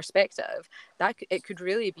 utopic perspective, that it could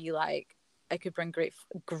really be like, it could bring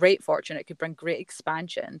great fortune. It could bring great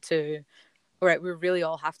expansion to, all right, we really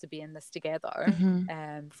all have to be in this together,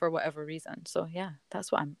 for whatever reason. So yeah,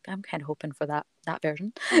 that's what I'm kind of hoping for, that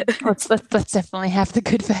version. let's definitely have the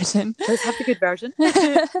good version. Let's have the good version.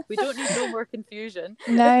 We don't need no more confusion.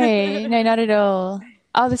 No, not at all.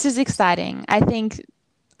 Oh, this is exciting. I think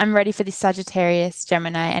I'm ready for this Sagittarius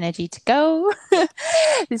Gemini energy to go.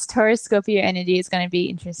 This Taurus Scorpio energy is going to be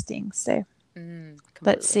interesting. So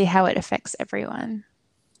let's see how it affects everyone.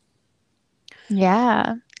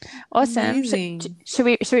 Yeah. Awesome. Should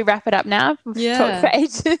we wrap it up now? We've talked for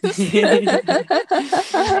ages.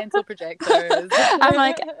 Mental projectors. I'm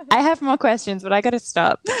like, I have more questions, but I got to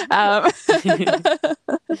stop. You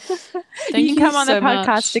can come on the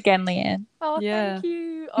podcast again, Leanne. Oh, thank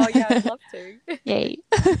you. Oh, yeah, I'd love to. Yay.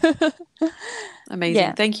 Amazing.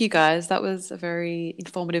 Yeah. Thank you, guys. That was a very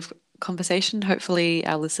informative conversation. Hopefully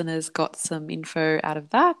our listeners got some info out of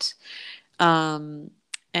that.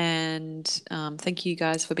 And thank you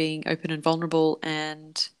guys for being open and vulnerable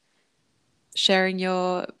and sharing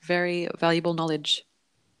your very valuable knowledge.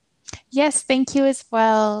 Yes, thank you as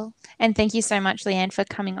well. And thank you so much, Leanne, for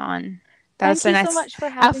coming on. That was so nice. Thank you so much for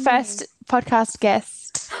having me. Our first podcast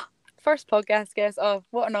guest. First podcast guest. Oh,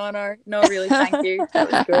 what an honor. No, really, thank you.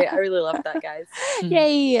 That was great. I really loved that, guys.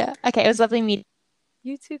 Yay. Okay, it was lovely meeting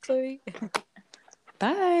you too, Chloe.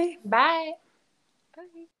 Bye. Bye. Bye.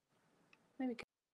 There we go.